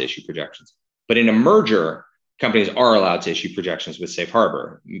tend not to issue projections. But in a merger, companies are allowed to issue projections with safe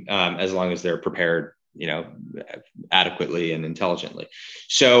harbor, as long as they're prepared, adequately and intelligently.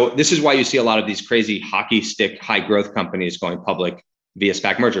 So this is why you see a lot of these crazy hockey stick high growth companies going public via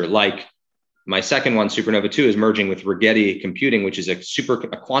SPAC merger. Like my second one, Supernova 2, is merging with Rigetti Computing, which is a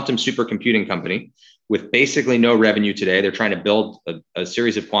quantum supercomputing company with basically no revenue today. They're trying to build a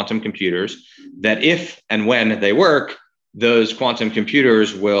series of quantum computers that, if and when they work, those quantum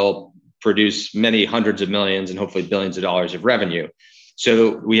computers will produce many hundreds of millions and hopefully billions of dollars of revenue.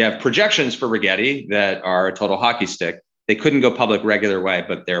 So we have projections for Rigetti that are a total hockey stick. They couldn't go public regular way,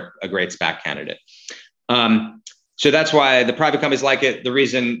 but they're a great SPAC candidate. So that's why the private companies like it. The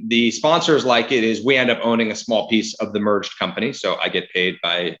reason the sponsors like it is we end up owning a small piece of the merged company. So I get paid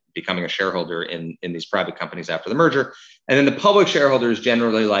by becoming a shareholder in these private companies after the merger. And then the public shareholders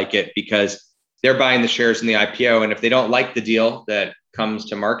generally like it because they're buying the shares in the IPO. And if they don't like the deal that comes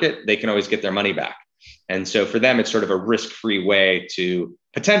to market, they can always get their money back. And so for them, it's sort of a risk-free way to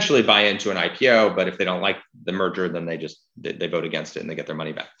potentially buy into an IPO. But if they don't like the merger, then they vote against it and they get their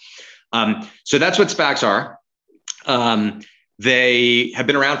money back. So that's what SPACs are. They have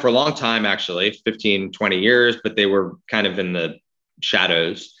been around for a long time, actually, 15, 20 years, but they were kind of in the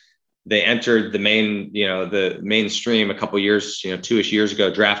shadows. They entered the mainstream a couple of years, 2-ish years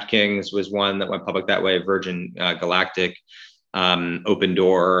ago. DraftKings was one that went public that way, Virgin Galactic, Open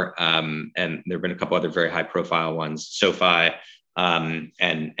Door, and there have been a couple other very high profile ones, SoFi, and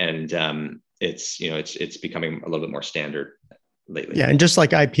it's becoming a little bit more standard lately. Yeah, and just like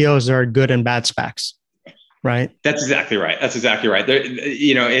IPOs, there are good and bad SPACs. Right. That's exactly right. There,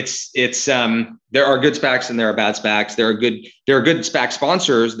 there are good SPACs and there are bad SPACs. There are good SPAC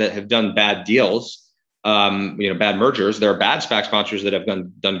sponsors that have done bad deals, bad mergers. There are bad SPAC sponsors that have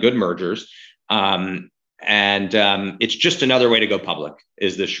done good mergers. It's just another way to go public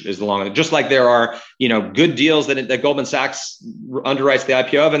is the long, just like there are, good deals that Goldman Sachs underwrites the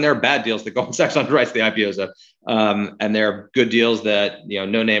IPO of, and there are bad deals that Goldman Sachs underwrites the IPOs of. And there are good deals that,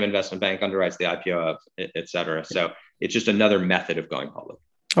 no name investment bank underwrites the IPO of, et cetera. So it's just another method of going public.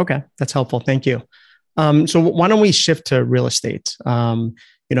 Okay. That's helpful. Thank you. So why don't we shift to real estate?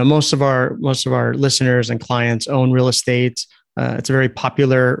 Most of our listeners and clients own real estate. It's a very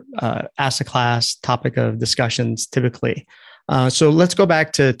popular asset class, topic of discussions typically. So let's go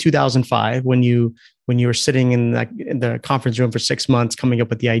back to 2005 when you were sitting in the conference room for 6 months, coming up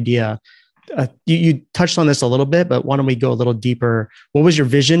with the idea. You touched on this a little bit, but why don't we go a little deeper? What was your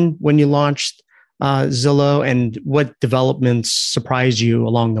vision when you launched Zillow, and what developments surprised you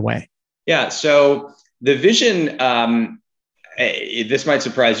along the way? Yeah, so the vision, this might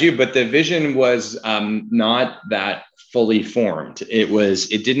surprise you, but the vision was not that fully formed.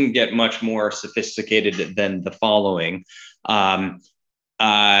 It didn't get much more sophisticated than the following.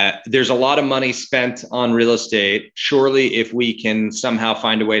 There's a lot of money spent on real estate. Surely, if we can somehow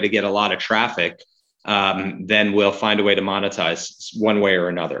find a way to get a lot of traffic, then we'll find a way to monetize one way or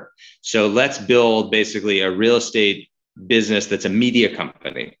another. So let's build basically a real estate business that's a media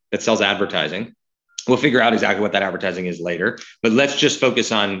company that sells advertising. We'll figure out exactly what that advertising is later, but let's just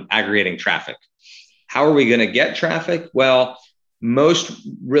focus on aggregating traffic. How are we going to get traffic? Well, most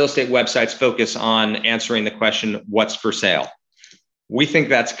real estate websites focus on answering the question, what's for sale? We think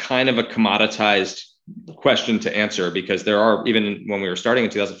that's kind of a commoditized question to answer, because there are, even when we were starting in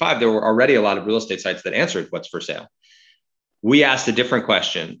 2005, there were already a lot of real estate sites that answered what's for sale. We asked a different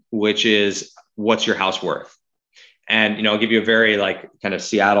question, which is, what's your house worth? And, I'll give you a very kind of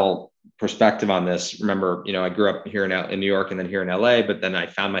Seattle perspective on this. Remember, I grew up here in New York and then here in LA, but then I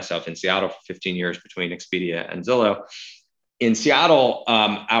found myself in Seattle for 15 years between Expedia and Zillow. In Seattle,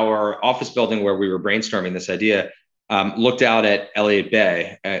 our office building where we were brainstorming this idea looked out at Elliott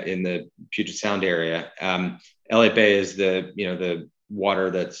Bay in the Puget Sound area. Elliott Bay is the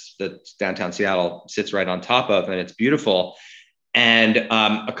water that's downtown Seattle sits right on top of, and it's beautiful. And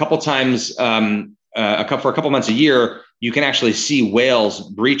a couple times, for a couple months a year, you can actually see whales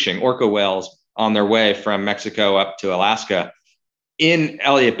breaching, orca whales, on their way from Mexico up to Alaska in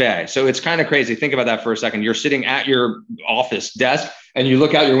Elliott Bay. So it's kind of crazy. Think about that for a second. You're sitting at your office desk and you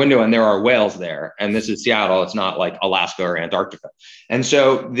look out your window and there are whales there. And this is Seattle. It's not like Alaska or Antarctica. And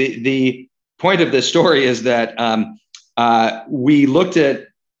so the point of this story is that we looked at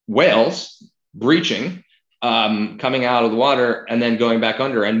whales breaching, coming out of the water and then going back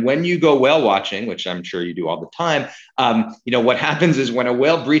under. And when you go whale watching, which I'm sure you do all the time, what happens is when a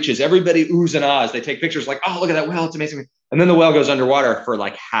whale breaches, everybody oohs and ahs. They take pictures like, oh, look at that whale. It's amazing. And then the whale goes underwater for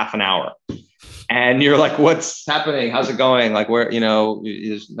like half an hour. And you're like, what's happening? How's it going? Like, where,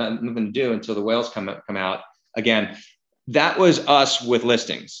 there's nothing to do until the whales come out. Again, that was us with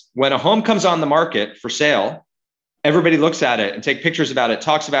listings. When a home comes on the market for sale, everybody looks at it and take pictures about it,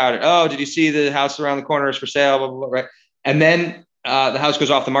 talks about it. Oh, did you see the house around the corner is for sale? Blah, blah, blah, right? And then the house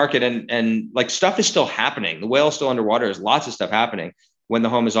goes off the market and like stuff is still happening. The whale is still underwater. There's lots of stuff happening when the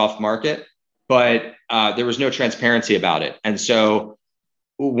home is off the market, but there was no transparency about it. And so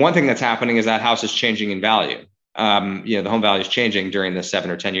one thing that's happening is that house is changing in value. The home value is changing during the 7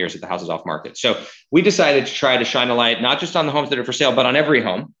 or 10 years that the house is off market. So we decided to try to shine a light, not just on the homes that are for sale, but on every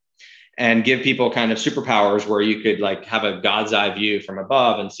home, and give people kind of superpowers where you could like have a God's eye view from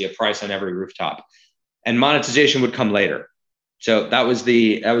above and see a price on every rooftop, and monetization would come later. So that was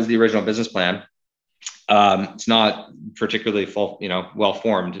the original business plan. It's not particularly well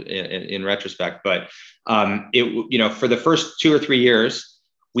formed in retrospect, but for the first 2 or 3 years,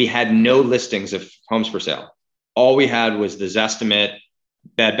 we had no listings of homes for sale. All we had was the Zestimate,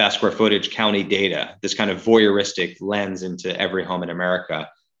 Bed Bath square footage, county data, this kind of voyeuristic lens into every home in America,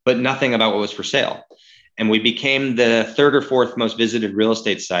 but nothing about what was for sale. And we became the 3rd or 4th most visited real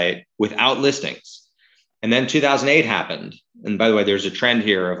estate site without listings. And then 2008 happened. And by the way, there's a trend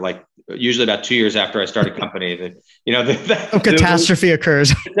here of like, usually about 2 years after I start a company that, catastrophe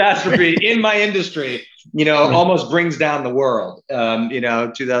occurs. Catastrophe in my industry, almost brings down the world.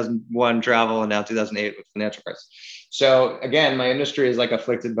 2001 travel and now 2008 with financial crisis. So again, my industry is like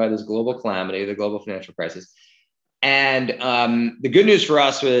afflicted by this global calamity, the global financial crisis. And the good news for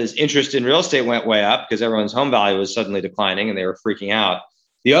us was interest in real estate went way up because everyone's home value was suddenly declining and they were freaking out.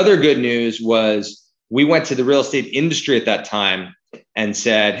 The other good news was we went to the real estate industry at that time and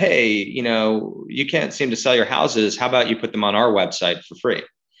said, hey, you can't seem to sell your houses. How about you put them on our website for free?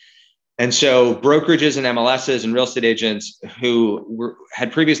 And so brokerages and MLSs and real estate agents who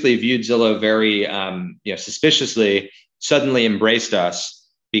had previously viewed Zillow very suspiciously suddenly embraced us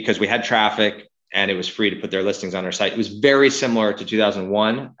because we had traffic and it was free to put their listings on our site. It was very similar to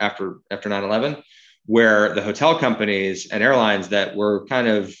 2001 after 9/11, where the hotel companies and airlines that were kind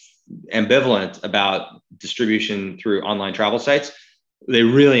of ambivalent about distribution through online travel sites, they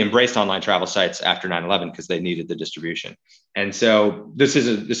really embraced online travel sites after 9/11 because they needed the distribution. And so this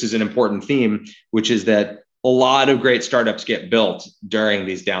is an important theme, which is that a lot of great startups get built during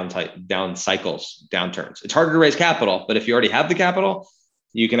these down cycles, downturns. It's harder to raise capital, but if you already have the capital,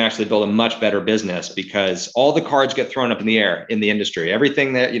 you can actually build a much better business because all the cards get thrown up in the air in the industry.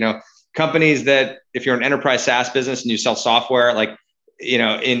 Everything that, companies that, if you're an enterprise SaaS business and you sell software, like,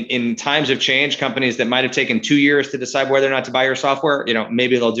 in times of change, companies that might have taken 2 years to decide whether or not to buy your software,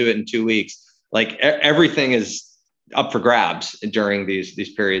 maybe they'll do it in 2 weeks. Like everything is up for grabs during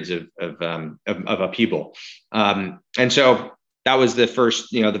these periods of upheaval. And so that was the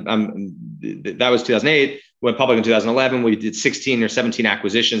first, that was 2008. Went public in 2011. We did 16 or 17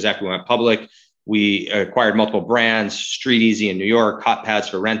 acquisitions after we went public. We acquired multiple brands, Street Easy in New York, Hot Pads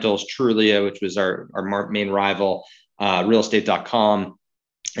for rentals, Trulia, which was our main rival, realestate.com.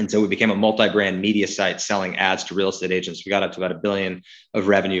 And so we became a multi-brand media site selling ads to real estate agents. We got up to about $1 billion of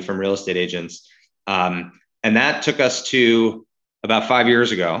revenue from real estate agents. And that took us to about 5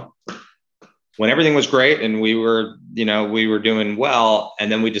 years ago when everything was great and we were doing well.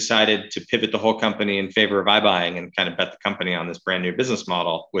 And then we decided to pivot the whole company in favor of iBuying and kind of bet the company on this brand new business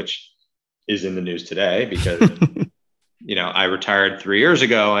model, which is in the news today because I retired 3 years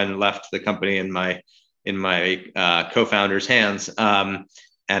ago and left the company in my co-founder's hands.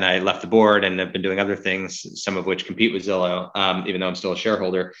 And I left the board and have been doing other things, some of which compete with Zillow, even though I'm still a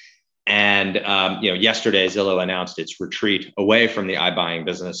shareholder. And yesterday Zillow announced its retreat away from the iBuying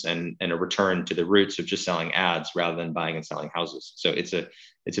business and a return to the roots of just selling ads rather than buying and selling houses. So it's a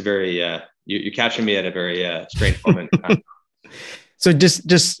very you're catching me at a very strange moment. So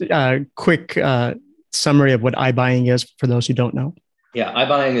just quick summary of what iBuying is for those who don't know. Yeah,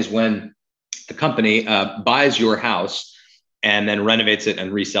 iBuying is when the company buys your house and then renovates it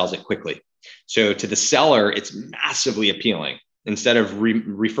and resells it quickly. So to the seller, it's massively appealing. Instead of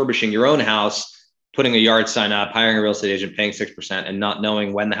refurbishing your own house, putting a yard sign up, hiring a real estate agent, paying 6% and not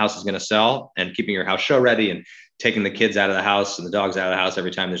knowing when the house is going to sell, and keeping your house show ready and taking the kids out of the house and the dogs out of the house every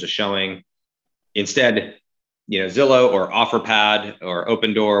time there's a showing. Instead, Zillow or OfferPad or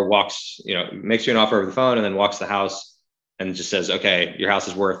Open Door makes you an offer over the phone and then walks the house and just says, okay, your house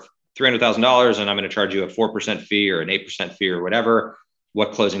is worth $300,000 and I'm going to charge you a 4% fee or an 8% fee or whatever.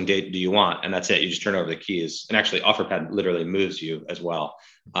 What closing date do you want? And that's it. You just turn over the keys. And actually, OfferPad literally moves you as well.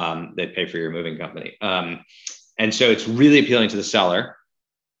 They pay for your moving company. And so it's really appealing to the seller.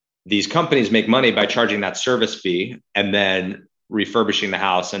 These companies make money by charging that service fee and then refurbishing the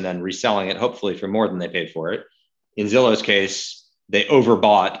house and then reselling it, hopefully for more than they paid for it. In Zillow's case, they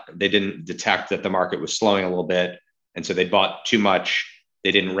overbought. They didn't detect that the market was slowing a little bit. And so they bought too much.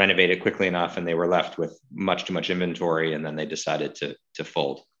 They didn't renovate it quickly enough and they were left with much too much inventory. And then they decided to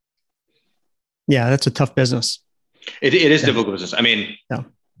fold. Yeah, that's a tough business. It is difficult business. I mean,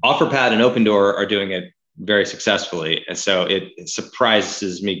 OfferPad and Open Door are doing it very successfully. And so it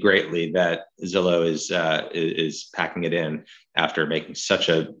surprises me greatly that Zillow is packing it in after making such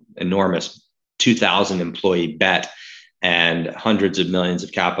an enormous 2,000 employee bet and hundreds of millions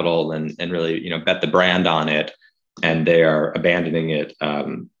of capital and really, bet the brand on it. And they are abandoning it,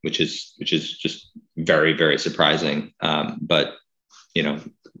 which is just very, very surprising. But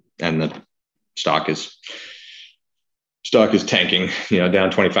and the stock is tanking,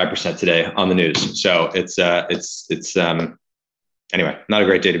 down 25% today on the news. So it's anyway, not a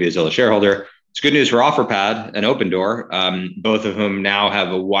great day to be a Zillow shareholder. It's good news for OfferPad and Open Door, both of whom now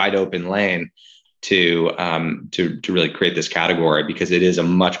have a wide open lane to really create this category because it is a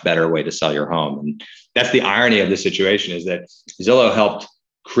much better way to sell your home. And that's the irony of this situation is that Zillow helped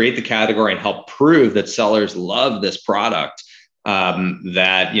create the category and help prove that sellers love this product.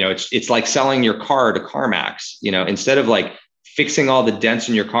 That, it's like selling your car to CarMax, instead of like fixing all the dents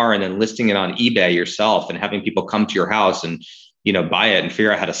in your car and then listing it on eBay yourself and having people come to your house and, buy it and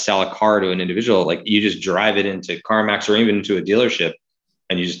figure out how to sell a car to an individual. Like you just drive it into CarMax or even into a dealership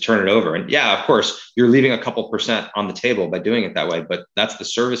and you just turn it over. And yeah, of course, you're leaving a couple percent on the table by doing it that way, but that's the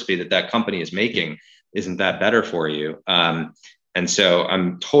service fee that company is making. Isn't that better for you? And so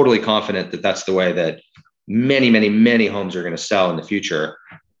I'm totally confident that that's the way that many, many, many homes are going to sell in the future.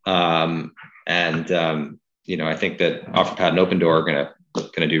 I think that OfferPad and Open Door are going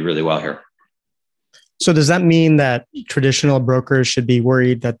to do really well here. So does that mean that traditional brokers should be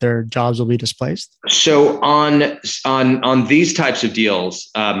worried that their jobs will be displaced? So on these types of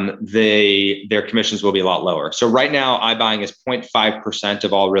deals, their commissions will be a lot lower. So right now, iBuying is 0.5%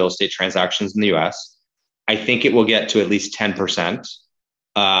 of all real estate transactions in the US. I think it will get to at least 10%.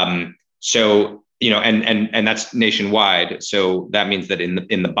 And that's nationwide. So that means that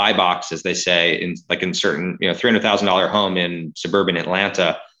in the buy box, as they say, in certain, $300,000 home in suburban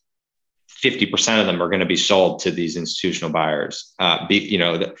Atlanta, 50% of them are going to be sold to these institutional buyers.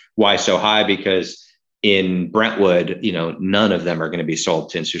 Why so high? Because in Brentwood, none of them are going to be sold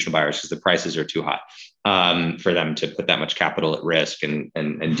to institutional buyers because the prices are too high for them to put that much capital at risk and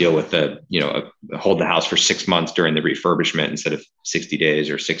deal with hold the house for 6 months during the refurbishment instead of 60 days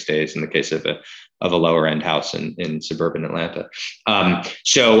or 6 days in the case of a lower end house in suburban Atlanta.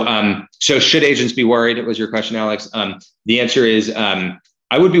 So should agents be worried? Was your question, Alex? The answer is,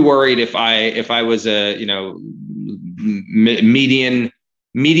 I would be worried if I was a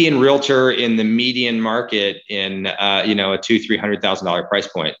median realtor in the median market in a $200,000-$300,000 price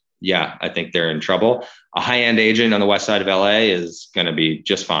point. Yeah, I think they're in trouble. A high-end agent on the west side of LA is going to be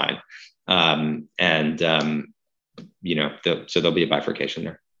just fine. So there'll be a bifurcation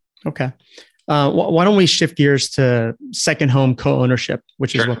there. Okay. Why don't we shift gears to second home co-ownership,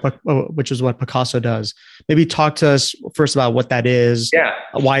 which is what Pacaso does. Maybe talk to us first about what that is,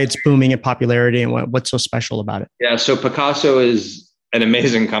 why it's booming in popularity, and what's so special about it. Yeah, so Pacaso is an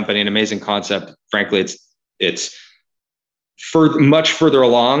amazing company, an amazing concept. Frankly, it's much further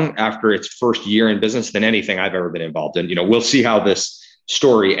along after its first year in business than anything I've ever been involved in. We'll see how this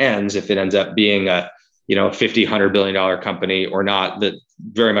story ends. If it ends up being a a 50, $100 billion company or not, that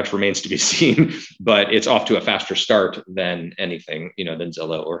very much remains to be seen, but it's off to a faster start than anything, than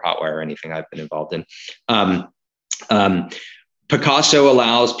Zillow or Hotwire or anything I've been involved in. Pacaso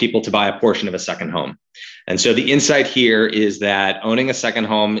allows people to buy a portion of a second home. And so the insight here is that owning a second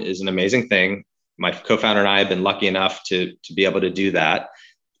home is an amazing thing. My co-founder and I have been lucky enough to be able to do that.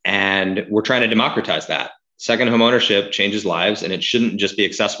 And we're trying to democratize that. Second home ownership changes lives, and it shouldn't just be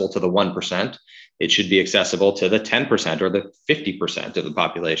accessible to the 1%. It should be accessible to the 10% or the 50% of the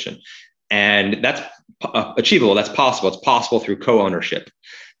population. And that's achievable. That's possible. It's possible through co-ownership,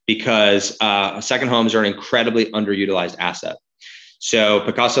 because second homes are an incredibly underutilized asset. So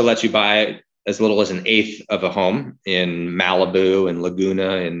Pacaso lets you buy as little as an eighth of a home in Malibu and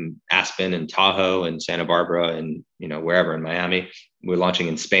Laguna and Aspen and Tahoe and Santa Barbara and wherever in Miami. We're launching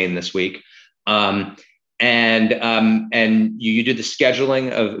in Spain this week. And you do the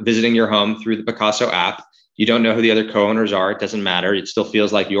scheduling of visiting your home through the Pacaso app. You don't know who the other co-owners are. It doesn't matter. It still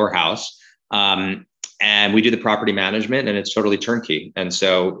feels like your house. And we do the property management, and it's totally turnkey. And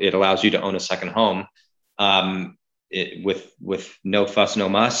so it allows you to own a second home with no fuss, no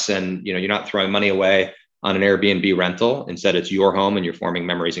muss. And you're not throwing money away on an Airbnb rental. Instead, it's your home, and you're forming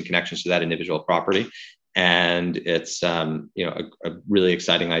memories and connections to that individual property. And it's a really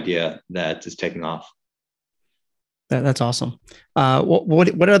exciting idea that is taking off. That's awesome.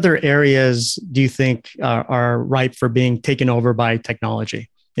 What other areas do you think are ripe for being taken over by technology?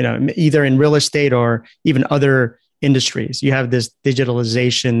 Either in real estate or even other industries. You have this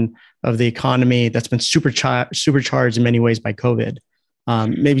digitalization of the economy that's been supercharged in many ways by COVID.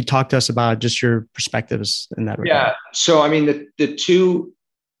 Maybe talk to us about just your perspectives in that regard. Yeah. So, the two,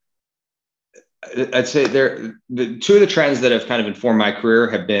 I'd say the two of the trends that have kind of informed my career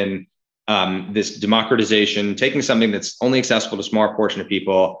have been this democratization, taking something that's only accessible to a small portion of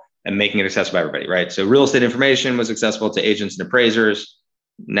people and making it accessible to everybody, right? So real estate information was accessible to agents and appraisers.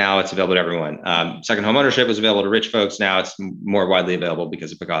 Now it's available to everyone. Second home ownership was available to rich folks. Now it's more widely available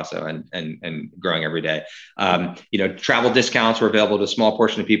because of Pacaso and growing every day. Travel discounts were available to a small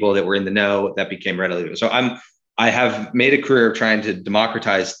portion of people that were in the know. That became readily available. So I have made a career of trying to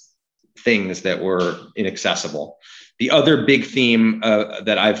democratize things that were inaccessible. The other big theme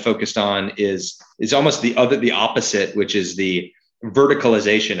that I've focused on is almost the opposite, which is the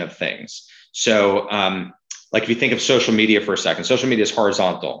verticalization of things. So, like if you think of social media for a second, social media is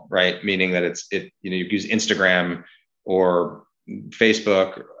horizontal, right? Meaning that you use Instagram or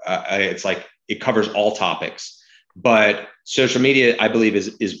Facebook. It's like it covers all topics. But social media, I believe,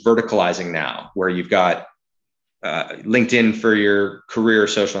 is verticalizing now, where you've got LinkedIn for your career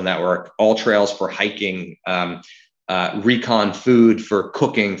social network, All Trails for hiking, Recon Food for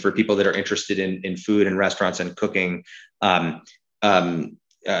cooking for people that are interested in food and restaurants and cooking,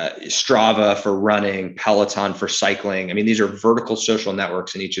 Strava for running, Peloton for cycling. These are vertical social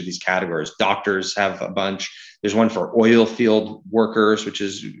networks in each of these categories. Doctors have a bunch. There's one for oil field workers, which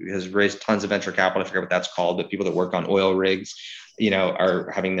has raised tons of venture capital. I forget what that's called, but people that work on oil rigs, are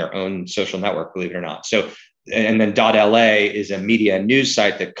having their own social network, believe it or not. So, and then .la is a media and news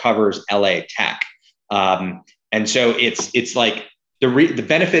site that covers LA tech. And so it's like the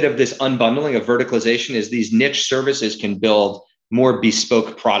benefit of this unbundling of verticalization is these niche services can build more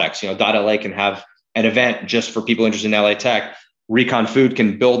bespoke products. .la can have an event just for people interested in LA tech. Recon Food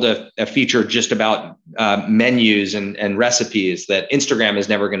can build a feature just about menus and recipes that Instagram is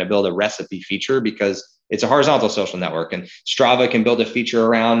never going to build a recipe feature because it's a horizontal social network. And Strava can build a feature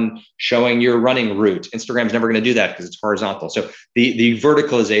around showing your running route. Instagram's never going to do that because it's horizontal. So the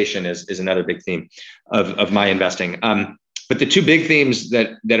verticalization is another big theme of my investing. But the two big themes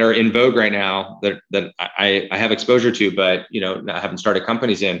that are in vogue right now that I have exposure to, but I haven't started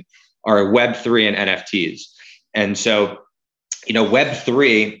companies in, are Web3 and NFTs. And so,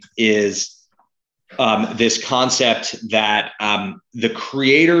 Web3 is this concept that the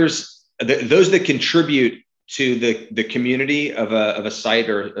creators, those that contribute to the community of a site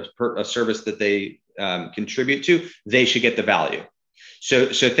or a service that they contribute to, they should get the value. So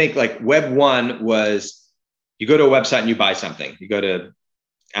think like Web 1 was, you go to a website and you buy something. You go to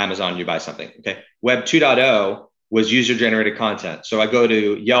Amazon, you buy something. Okay. Web 2.0 was user-generated content. So I go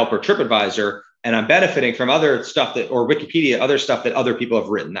to Yelp or TripAdvisor and I'm benefiting from other stuff or Wikipedia, other stuff that other people have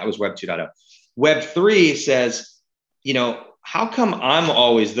written. That was Web 2.0. Web 3 says, how come I'm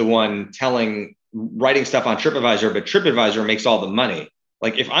always the one writing stuff on TripAdvisor, but TripAdvisor makes all the money?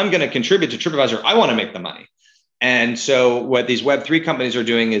 Like if I'm going to contribute to TripAdvisor, I want to make the money. And so what these Web 3 companies are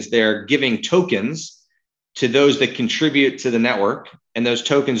doing is they're giving tokens to those that contribute to the network, and those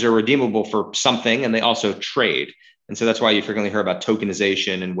tokens are redeemable for something, and they also trade. And so that's why you frequently hear about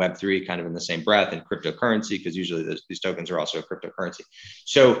tokenization and Web3 kind of in the same breath, and cryptocurrency, because usually these tokens are also a cryptocurrency.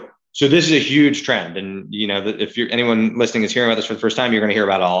 So this is a huge trend. And, if anyone listening is hearing about this for the first time, you're going to hear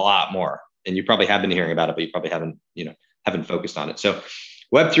about it a lot more. And you probably have been hearing about it, but you probably haven't focused on it. So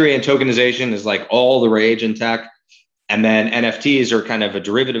Web3 and tokenization is like all the rage in tech. And then NFTs are kind of a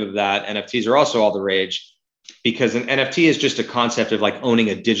derivative of that. NFTs are also all the rage, because an NFT is just a concept of like owning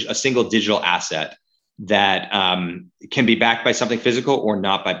a single digital asset that can be backed by something physical or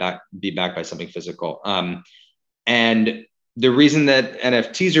not be backed by something physical. And the reason that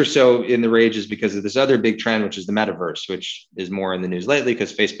NFTs are so in the rage is because of this other big trend, which is the metaverse, which is more in the news lately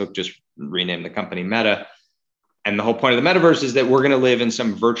because Facebook just renamed the company Meta. And the whole point of the metaverse is that we're going to live in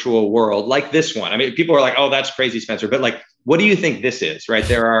some virtual world like this one. I mean, people are like, oh, that's crazy, Spencer. But like, what do you think this is, right?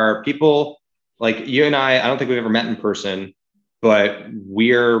 There are people like you and I don't think we've ever met in person, but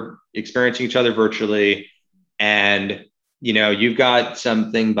we're experiencing each other virtually. And, you've got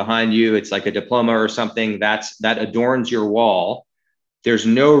something behind you. It's like a diploma or something that adorns your wall. There's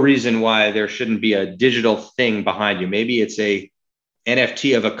no reason why there shouldn't be a digital thing behind you. Maybe it's a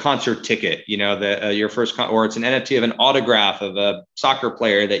NFT of a concert ticket, your first or it's an NFT of an autograph of a soccer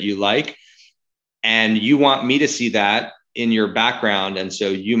player that you like. And you want me to see that in your background. And so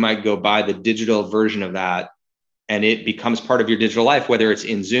you might go buy the digital version of that, and it becomes part of your digital life, whether it's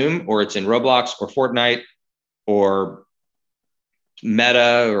in Zoom or it's in Roblox or Fortnite or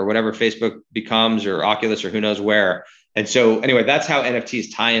Meta or whatever Facebook becomes, or Oculus, or who knows where. And so anyway, that's how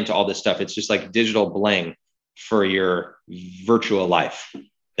NFTs tie into all this stuff. It's just like digital bling for your virtual life.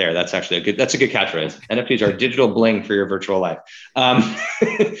 There, that's actually a good catchphrase. NFTs are digital bling for your virtual life.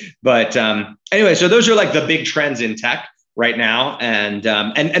 But anyway, so those are like the big trends in tech right now. And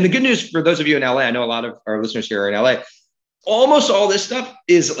the good news for those of you in LA, I know a lot of our listeners here are in LA. Almost all this stuff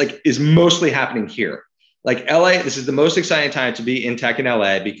is mostly happening here. Like LA, this is the most exciting time to be in tech in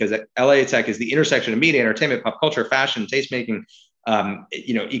LA, because LA tech is the intersection of media, entertainment, pop culture, fashion, tastemaking,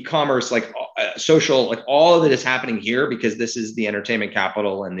 e-commerce, like social, like all of it is happening here because this is the entertainment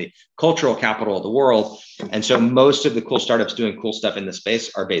capital and the cultural capital of the world. And so most of the cool startups doing cool stuff in the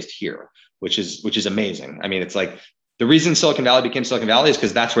space are based here, which is amazing. I mean, it's like the reason Silicon Valley became Silicon Valley is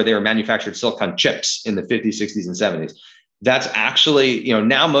because that's where they were manufactured silicon chips in the 50s, 60s, and 70s. That's actually,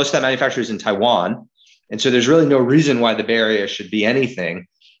 now most of that manufacture is in Taiwan. And so there's really no reason why the Bay Area should be anything.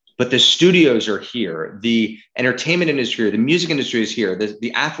 But the studios are here. The entertainment industry, the music industry is here.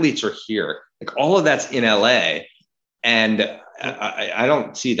 The athletes are here. Like all of that's in LA. And I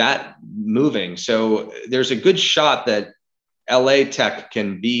don't see that moving. So there's a good shot that LA tech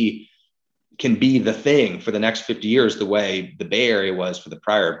can be the thing for the next 50 years, the way the Bay Area was for the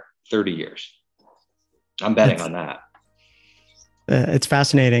prior 30 years. I'm betting on that. It's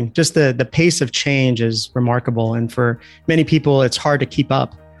fascinating. Just the pace of change is remarkable. And for many people, it's hard to keep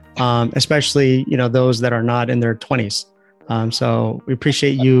up, especially, those that are not in their 20s. So we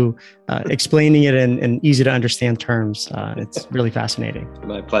appreciate you explaining it in easy to understand terms. It's really fascinating.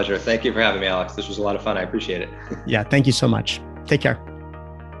 My pleasure. Thank you for having me, Alex. This was a lot of fun. I appreciate it. Yeah, thank you so much. Take care.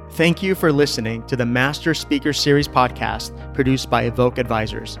 Thank you for listening to the Master Speaker Series podcast produced by Evoke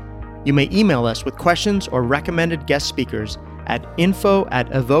Advisors. You may email us with questions or recommended guest speakers at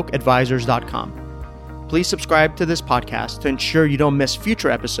info@evokeadvisors.com. Please subscribe to this podcast to ensure you don't miss future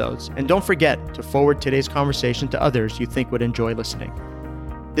episodes, and don't forget to forward today's conversation to others you think would enjoy listening.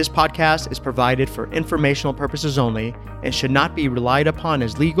 This podcast is provided for informational purposes only and should not be relied upon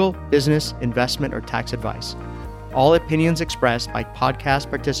as legal, business, investment, or tax advice. All opinions expressed by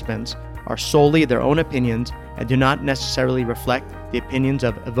podcast participants are solely their own opinions and do not necessarily reflect the opinions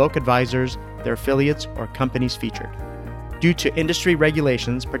of Evoke Advisors, their affiliates, or companies featured. Due to industry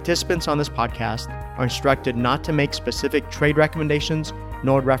regulations, participants on this podcast are instructed not to make specific trade recommendations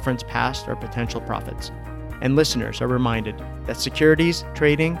nor reference past or potential profits. And listeners are reminded that securities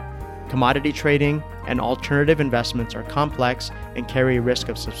trading, commodity trading, and alternative investments are complex and carry a risk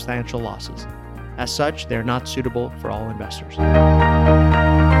of substantial losses. As such, they are not suitable for all investors.